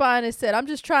 Jay-Z responded and said, "I'm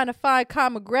just trying to find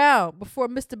common ground before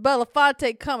Mr.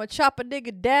 Belafonte come and chop a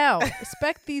nigga down.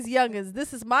 Respect these youngins.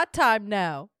 This is my time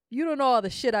now. You don't know all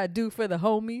the shit I do for the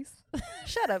homies."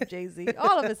 Shut up, Jay-Z.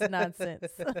 All of it's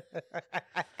nonsense.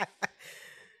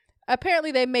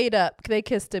 Apparently they made up. They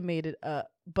kissed and made it up.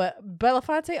 But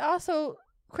Belafonte also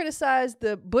criticized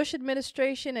the Bush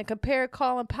administration and compared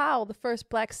Colin Powell, the first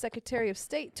black Secretary of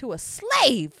State, to a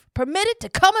slave permitted to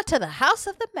come into the house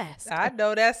of the master. I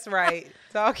know that's right.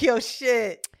 Talk your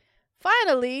shit.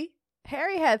 Finally,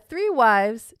 Harry had 3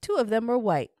 wives. 2 of them were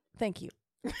white. Thank you.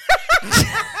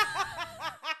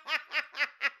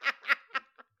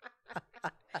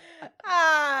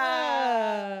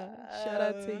 Shout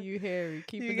out to you, Harry.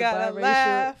 Keeping You the gotta biracial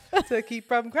laugh to keep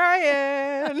from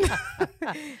crying.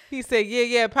 He said,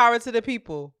 yeah, power to the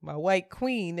people. My white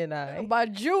queen and I. My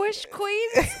Jewish queen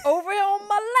is over here on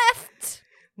my left.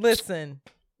 Listen,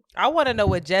 I want to know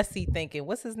what Jesse thinking.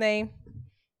 What's his name?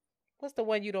 What's the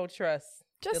one you don't trust?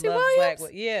 Jesse That loves Williams?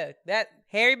 black- yeah, that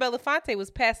Harry Belafonte was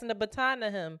passing the baton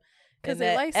to him. Because in they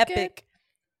that light-skinned? epic.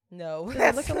 No, Does it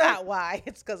that's look not alike? why.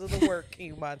 It's because of the work,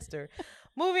 you monster.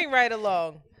 Moving right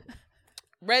along.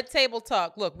 Red Table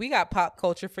Talk. Look, we got pop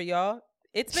culture for y'all.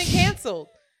 It's been canceled.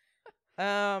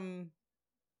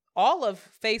 All of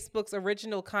Facebook's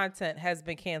original content has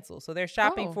been canceled. So they're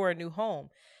shopping Oh. for a new home.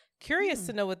 Curious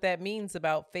to know what that means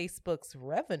about Facebook's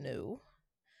revenue.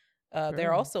 They're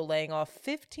Sure. also laying off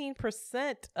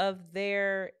 15% of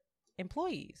their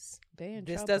employees. They in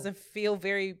This trouble. doesn't feel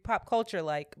very pop culture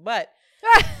like, but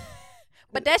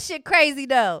But that shit crazy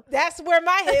though. that's where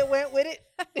my head went with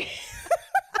it.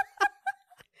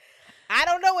 I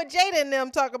don't know what Jada and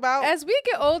them talk about. As we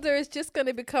get older, it's just going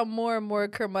to become more and more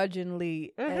curmudgeonly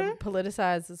and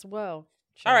politicized as well.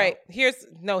 All right, here's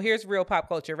real pop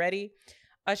culture. Ready?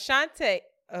 Ashanti.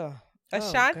 Sound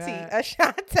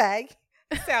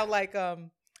like Fat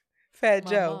My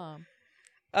Joe.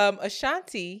 mom.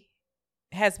 Ashanti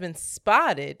has been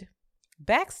spotted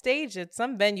backstage at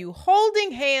some venue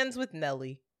holding hands with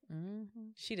Nelly. Mm-hmm.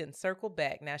 She didn't circle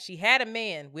back. Now, she had a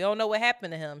man. We don't know what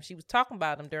happened to him. She was talking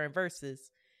about him during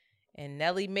Versus. And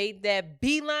Nelly made that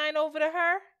beeline over to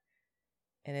her.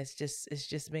 And it's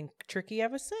just been tricky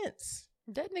ever since.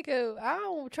 That nigga, I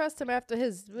don't trust him after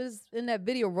his was in that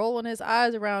video rolling his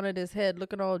eyes around in his head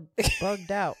looking all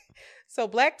bugged out. So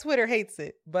Black Twitter hates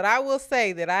it. But I will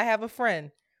say that I have a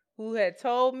friend who had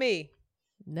told me.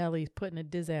 Nelly's putting a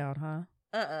diz out, huh?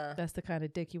 That's the kind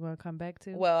of dick you want to come back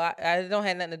to? Well, I don't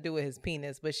have nothing to do with his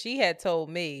penis, but they had told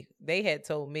me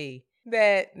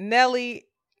that Nelly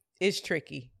is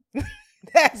tricky.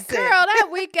 That's Girl, it. that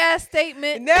weak ass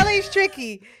statement. Nelly's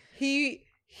tricky.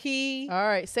 He all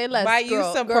right, say less. might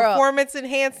use some performance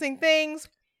enhancing things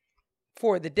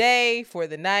for the day, for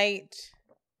the night.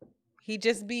 He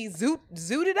just be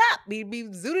zooted up. He be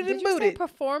zooted Did and you say booted.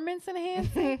 performance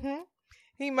enhancing?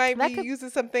 He might be using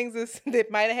some things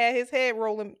that might have had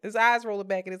his eyes rolling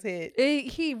back in his head.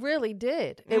 He really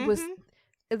did. It was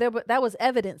that was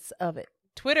evidence of it.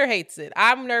 Twitter hates it.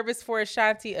 I'm nervous for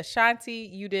Ashanti.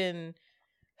 Ashanti,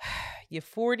 you're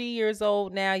 40 years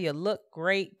old now. You look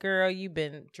great, girl. You've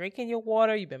been drinking your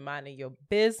water. You've been minding your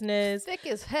business. Thick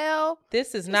as hell.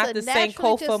 This is not the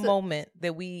Sankofa moment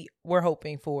that we were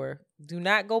hoping for. Do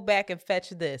not go back and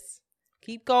fetch this.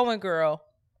 Keep going, girl.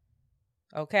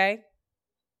 Okay?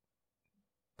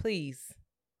 Please.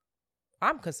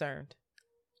 I'm concerned.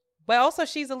 But also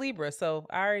she's a Libra, so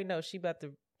I already know she about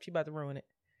to ruin it.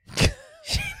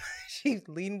 She's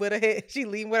leading with her head. She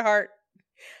leading with her heart.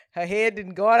 Her head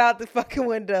didn't go out the fucking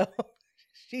window.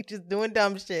 She just doing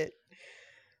dumb shit.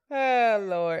 Oh,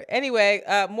 Lord. Anyway,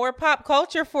 more pop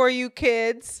culture for you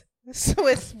kids.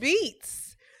 Swiss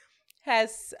Beats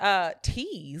has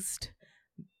teased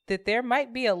that there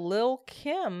might be a Lil'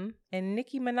 Kim and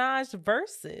Nicki Minaj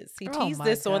versus. He teased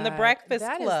this on the Breakfast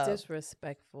Club. That is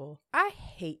disrespectful. I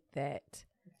hate that.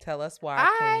 Tell us why,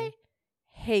 I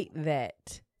hate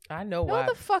that. I know why. Why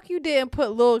the fuck you didn't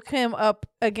put Lil' Kim up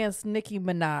against Nicki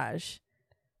Minaj?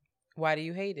 Why do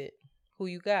you hate it? Who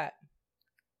you got?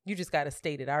 You just got to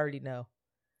state it. I already know.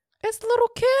 It's Lil'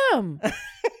 Kim.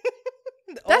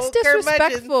 That's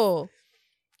disrespectful.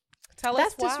 Tell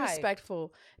us why. That's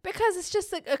disrespectful. Because it's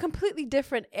just a completely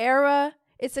different era.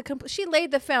 She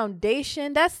laid the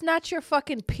foundation. That's not your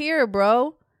fucking peer,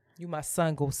 bro. You my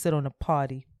son go sit on a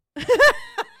party.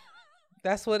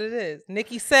 That's what it is.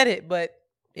 Nicki said it, but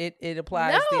it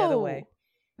applies the other way.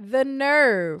 The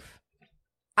nerve.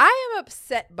 I am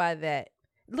upset by that.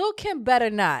 Lil' Kim better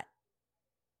not.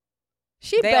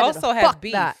 They also have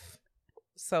beef. That.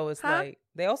 So it's like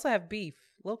they also have beef.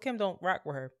 Lil' Kim don't rock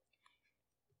with her.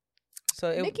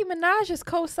 So Nicki Minaj is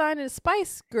co-signing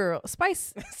Spice Girl.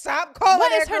 Spice. Stop calling what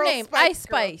that is her girl name? Spice Ice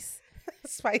Spice.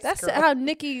 Spice. That's Girl. how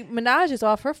Nicki Minaj is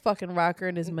off her fucking rocker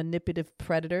and is manipulative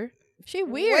predator. She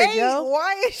weird, yo.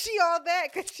 Why is she all that?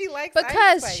 Because she likes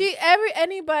because Ice she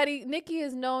anybody Nicki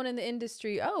is known in the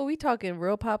industry. Oh, we talking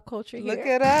real pop culture here. Look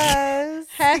at us.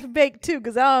 Half baked too,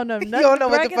 because I don't know nothing. You don't know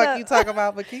what the fuck you talking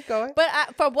about, but keep going.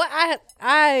 But from what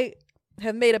I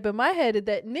have made up in my head is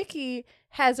that Nicki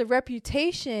has a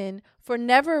reputation for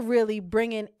never really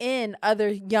bringing in other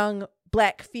young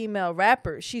Black female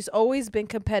rappers. She's always been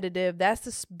competitive. That's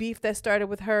the beef that started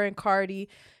with her and Cardi.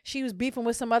 She was beefing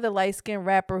with some other light-skinned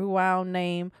rapper who I don't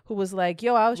name, who was like,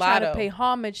 yo, I was trying to pay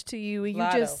homage to you, and you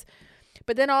just...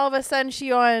 But then all of a sudden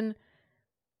she on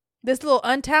this little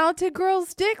untalented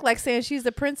girl's dick, like saying she's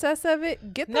the princess of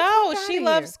it. Get the fuck out she of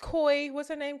loves here. Koi. What's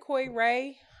her name? Koi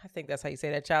Ray? I think that's how you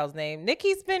say that child's name.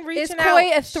 Nicki's been reaching out. Is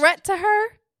Koi a threat to her?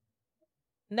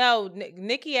 No,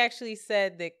 Nicki actually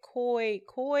said that Koi,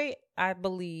 I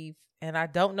believe, and I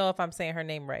don't know if I'm saying her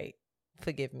name right.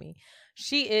 Forgive me.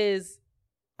 She is,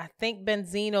 I think,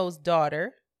 Benzino's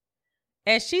daughter.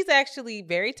 And she's actually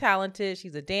very talented.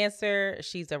 She's a dancer.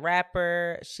 She's a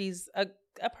rapper. She's a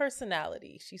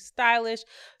personality. She's stylish.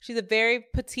 She's a very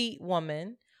petite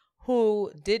woman who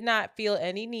did not feel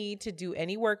any need to do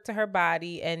any work to her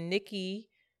body. And Nicki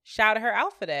shouted her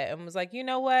out for that and was like, you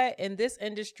know what? In this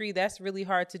industry, that's really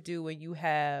hard to do when you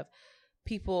have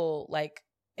people like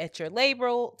at your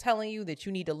label telling you that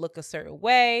you need to look a certain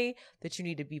way, that you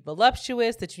need to be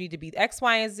voluptuous, that you need to be X,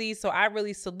 Y, and Z. So I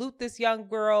really salute this young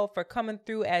girl for coming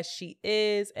through as she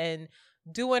is and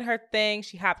doing her thing.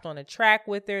 She hopped on a track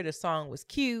with her. The song was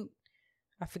cute.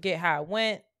 I forget how it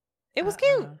went. It was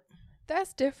cute.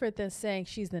 That's different than saying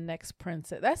she's the next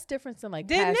princess. That's different than like.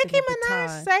 Did Nicki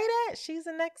Minaj say that? She's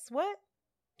the next what?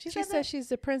 She said she's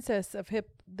the princess of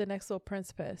the next little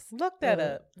princess. Look that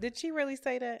up. Did she really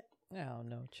say that? I don't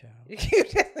know,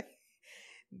 child.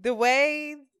 The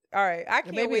way, all right, I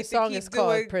can't Maybe wait the song to keep is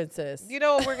called doing, Princess. You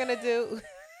know what we're gonna do?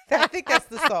 I think that's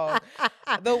the song.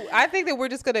 Though I think that we're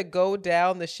just gonna go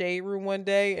down the shade room one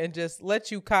day and just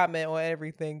let you comment on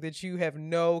everything that you have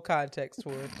no context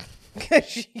for.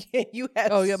 You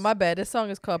have. Oh yeah, my bad. This song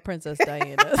is called Princess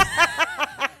Diana.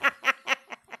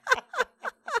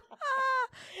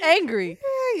 Angry.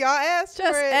 Yeah, y'all asked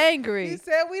just for it. Angry. You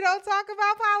said we don't talk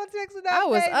about politics enough. I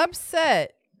was baby.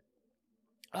 upset.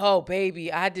 Oh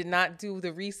baby, I did not do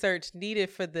the research needed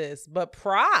for this, but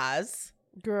Praz,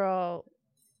 girl,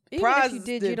 even if you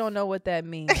did, you don't know what that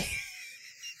means.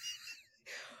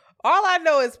 All I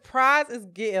know is Praz is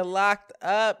getting locked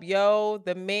up, yo.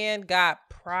 The man got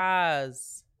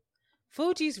Praz.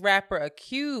 Fuji's rapper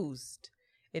accused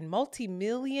in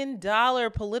multi-million-dollar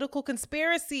political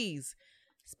conspiracies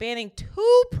spanning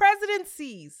 2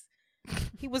 presidencies.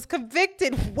 He was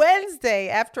convicted Wednesday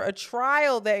after a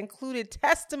trial that included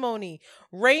testimony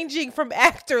ranging from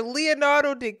actor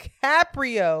Leonardo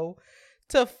DiCaprio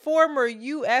to former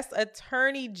U.S.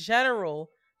 Attorney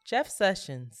General Jeff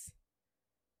Sessions.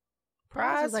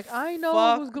 Pras was like, I know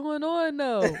what was going on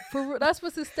though. That's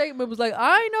what his statement was like.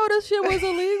 I know this shit was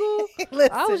illegal.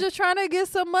 I was just trying to get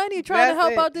some money, trying to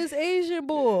help out this Asian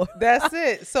boy. That's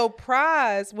it. So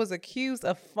Pras was accused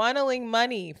of funneling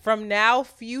money from now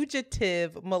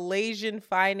fugitive Malaysian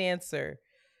financer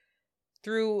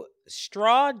through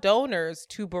straw donors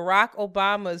to Barack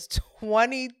Obama's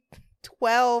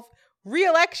 2012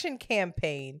 re-election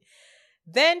campaign,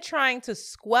 then trying to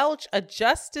squelch a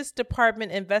Justice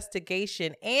Department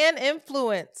investigation and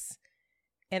influence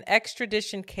an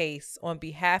extradition case on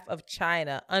behalf of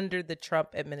China under the Trump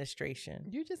administration.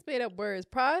 You just made up words.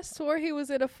 Pras swore he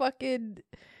was in a fucking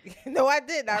no, I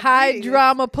didn't. high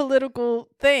drama political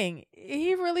thing.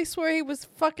 He really swore he was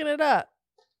fucking it up.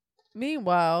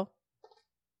 Meanwhile,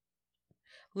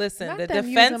 listen, not the them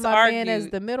defense using my argued man as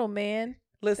the middleman.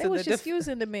 Listen, they was just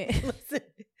using the man. Listen,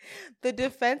 the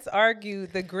defense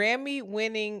argued the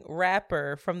Grammy-winning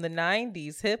rapper from the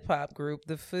 90s hip-hop group,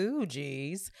 the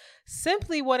Fugees,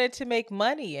 simply wanted to make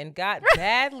money and got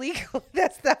bad legal...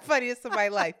 That's the funniest of my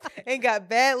life. And got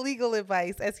bad legal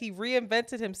advice as he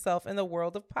reinvented himself in the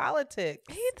world of politics.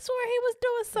 He swore he was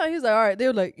doing something. He was like, all right. They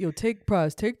were like, yo, take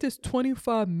this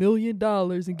 $25 million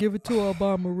and give it to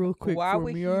Obama real quick Why for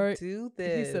would me, he all right? do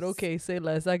this? He said, okay, say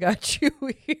less. I got you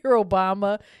here,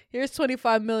 Obama. Here's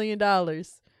 $25 million.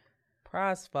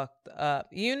 Pras fucked up.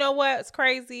 You know what's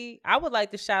crazy? I would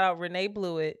like to shout out Renee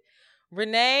Blewett.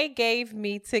 Renee gave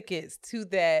me tickets to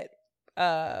that.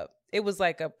 It was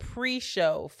like a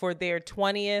pre-show for their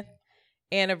 20th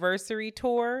anniversary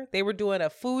tour. They were doing a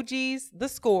Fugees, The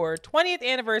Score 20th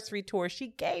anniversary tour. She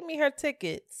gave me her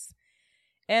tickets,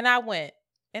 and I went.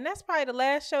 And that's probably the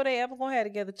last show they ever gonna have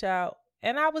together, child.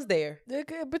 And I was there.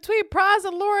 Between Pras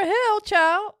and Lauryn Hill,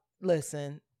 child.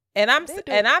 Listen. And I'm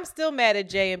still mad at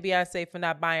Jay and Beyonce for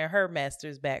not buying her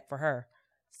masters back for her.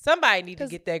 Somebody need to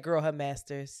get that girl her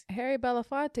masters. Harry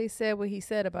Belafonte said what he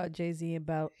said about Jay-Z and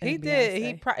Beyonce. He did.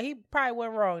 He probably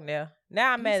went wrong there.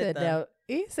 Now I'm mad at them.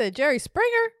 He said Jerry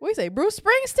Springer. We say Bruce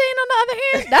Springsteen on the other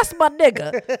hand. That's my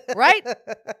nigga, right?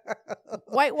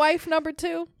 White wife number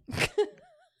 2.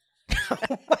 Oh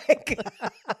my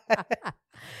God.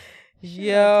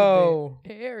 Yo,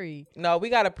 Harry. No, we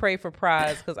gotta pray for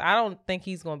Pras because I don't think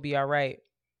he's gonna be all right.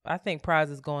 I think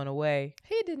Pras is going away.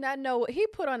 He did not know. He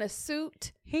put on a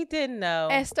suit. He didn't know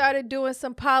and started doing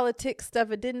some politics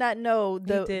stuff and did not know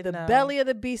the belly of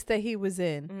the beast that he was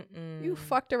in. You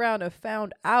fucked around and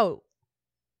found out.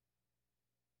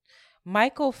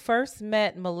 Michael first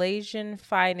met Malaysian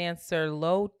financer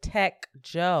Low Tech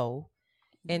Joe.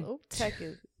 And Low Tech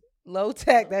is. Low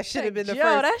Tech, that should have been the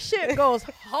first. That shit goes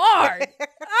hard.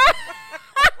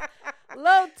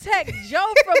 Low Tech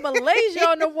Joe from Malaysia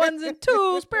on the ones and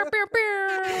twos.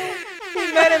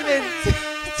 We met him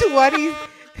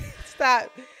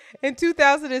in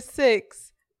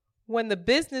 2006 when the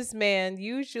businessman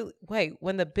usually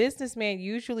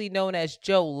known as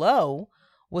Joe Low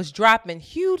was dropping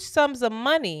huge sums of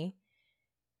money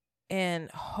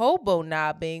and hobo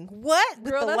knobbing. What?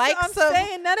 Girl, with the that's likes what I'm of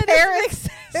saying. None of Paris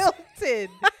this Hilton.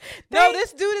 No,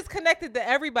 this dude is connected to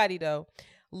everybody though.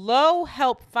 Low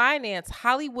helped finance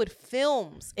Hollywood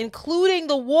films, including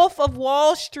The Wolf of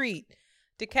Wall Street.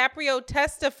 DiCaprio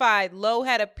testified Low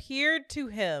had appeared to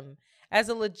him as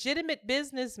a legitimate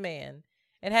businessman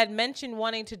and had mentioned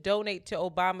wanting to donate to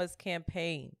Obama's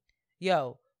campaign.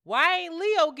 Yo, why ain't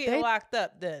Leo getting locked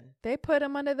up then? They put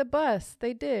him under the bus.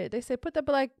 They did. They said, tell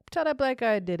that black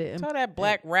guy did it. Tell that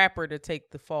black rapper to take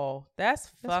the fall.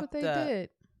 That's fucked up. That's what they did.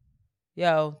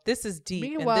 Yo, this is deep.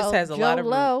 Meanwhile, and this has a lot of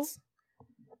Low, roots.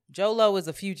 Joe Low is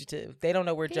a fugitive. They don't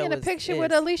know where Joe is. He in a picture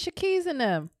with Alicia Keys in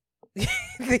them.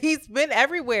 He's been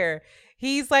everywhere.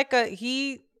 He's like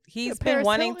he's been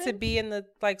wanting Hilton? to be in the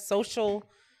social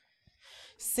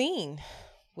scene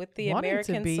with the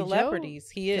American celebrities.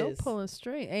 He is. Joe pulling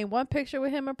straight. Ain't one picture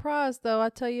with him and Pras though. I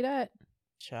tell you that.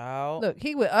 Child. Look,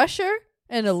 he with Usher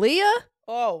and Aaliyah.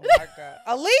 Oh my God,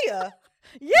 Aaliyah.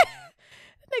 Yeah,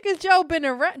 nigga, Joe been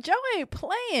around. Joe ain't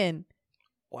playing.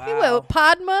 Wow. He went with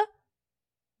Padma.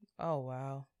 Oh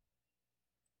wow.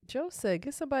 Joe said,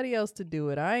 "Get somebody else to do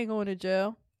it. I ain't going to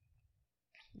jail."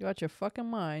 You out your fucking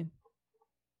mind.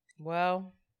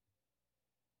 Well,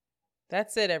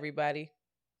 that's it, everybody.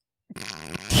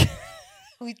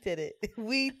 We did it.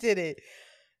 We did it.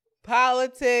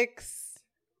 Politics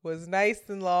was nice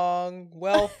and long.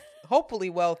 Hopefully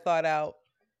well thought out.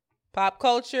 Pop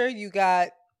culture, you got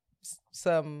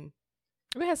some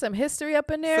We had some history up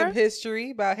in there. Some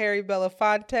history about Harry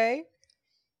Belafonte.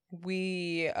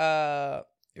 We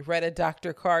read a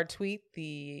Dr. Carr tweet,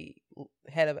 the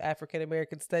head of African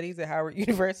American Studies at Howard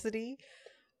University,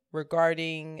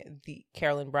 regarding the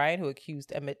Carolyn Bryant, who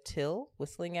accused Emmett Till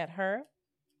whistling at her.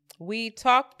 We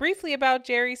talked briefly about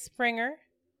Jerry Springer.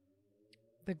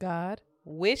 The God.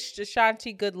 Wished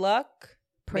Ashanti good luck.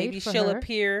 Prayed Maybe for she'll her.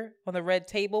 appear on the red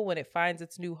table when it finds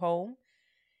its new home.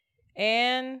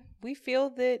 And we feel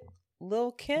that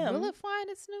Lil' Kim... Will it find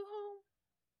its new home?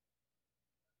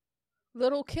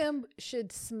 Little Kim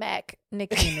should smack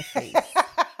Nicki in the face.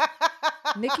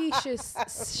 Nicki should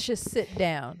sit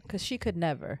down because she could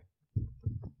never.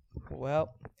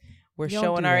 Well, we're You don't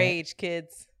showing do our that. age,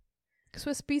 kids.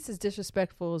 Swiss Beats is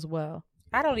disrespectful as well.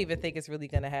 I don't even think it's really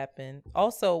going to happen.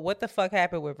 Also, what the fuck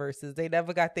happened with Versus? They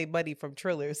never got their money from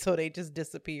Triller, so they just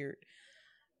disappeared.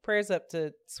 Prayers up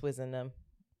to Swizz and them.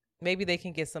 Maybe they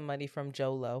can get some money from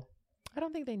Jolo. I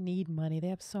don't think they need money. They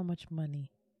have so much money.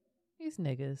 These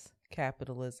niggas.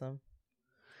 Capitalism.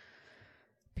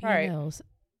 P&Ls.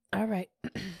 All right.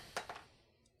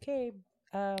 Okay.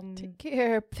 Take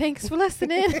care. Thanks for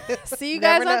listening. See you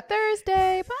Never guys on know.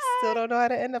 Thursday. Bye. Still don't know how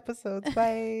to end episodes.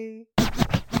 Bye.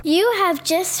 You have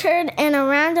just heard an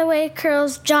Around the Way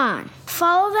Curls John.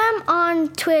 Follow them on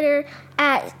Twitter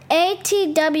at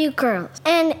ATW Curls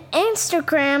and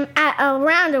Instagram at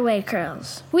Around the Way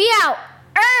Curls. We out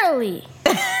early.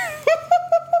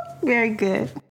 Very good.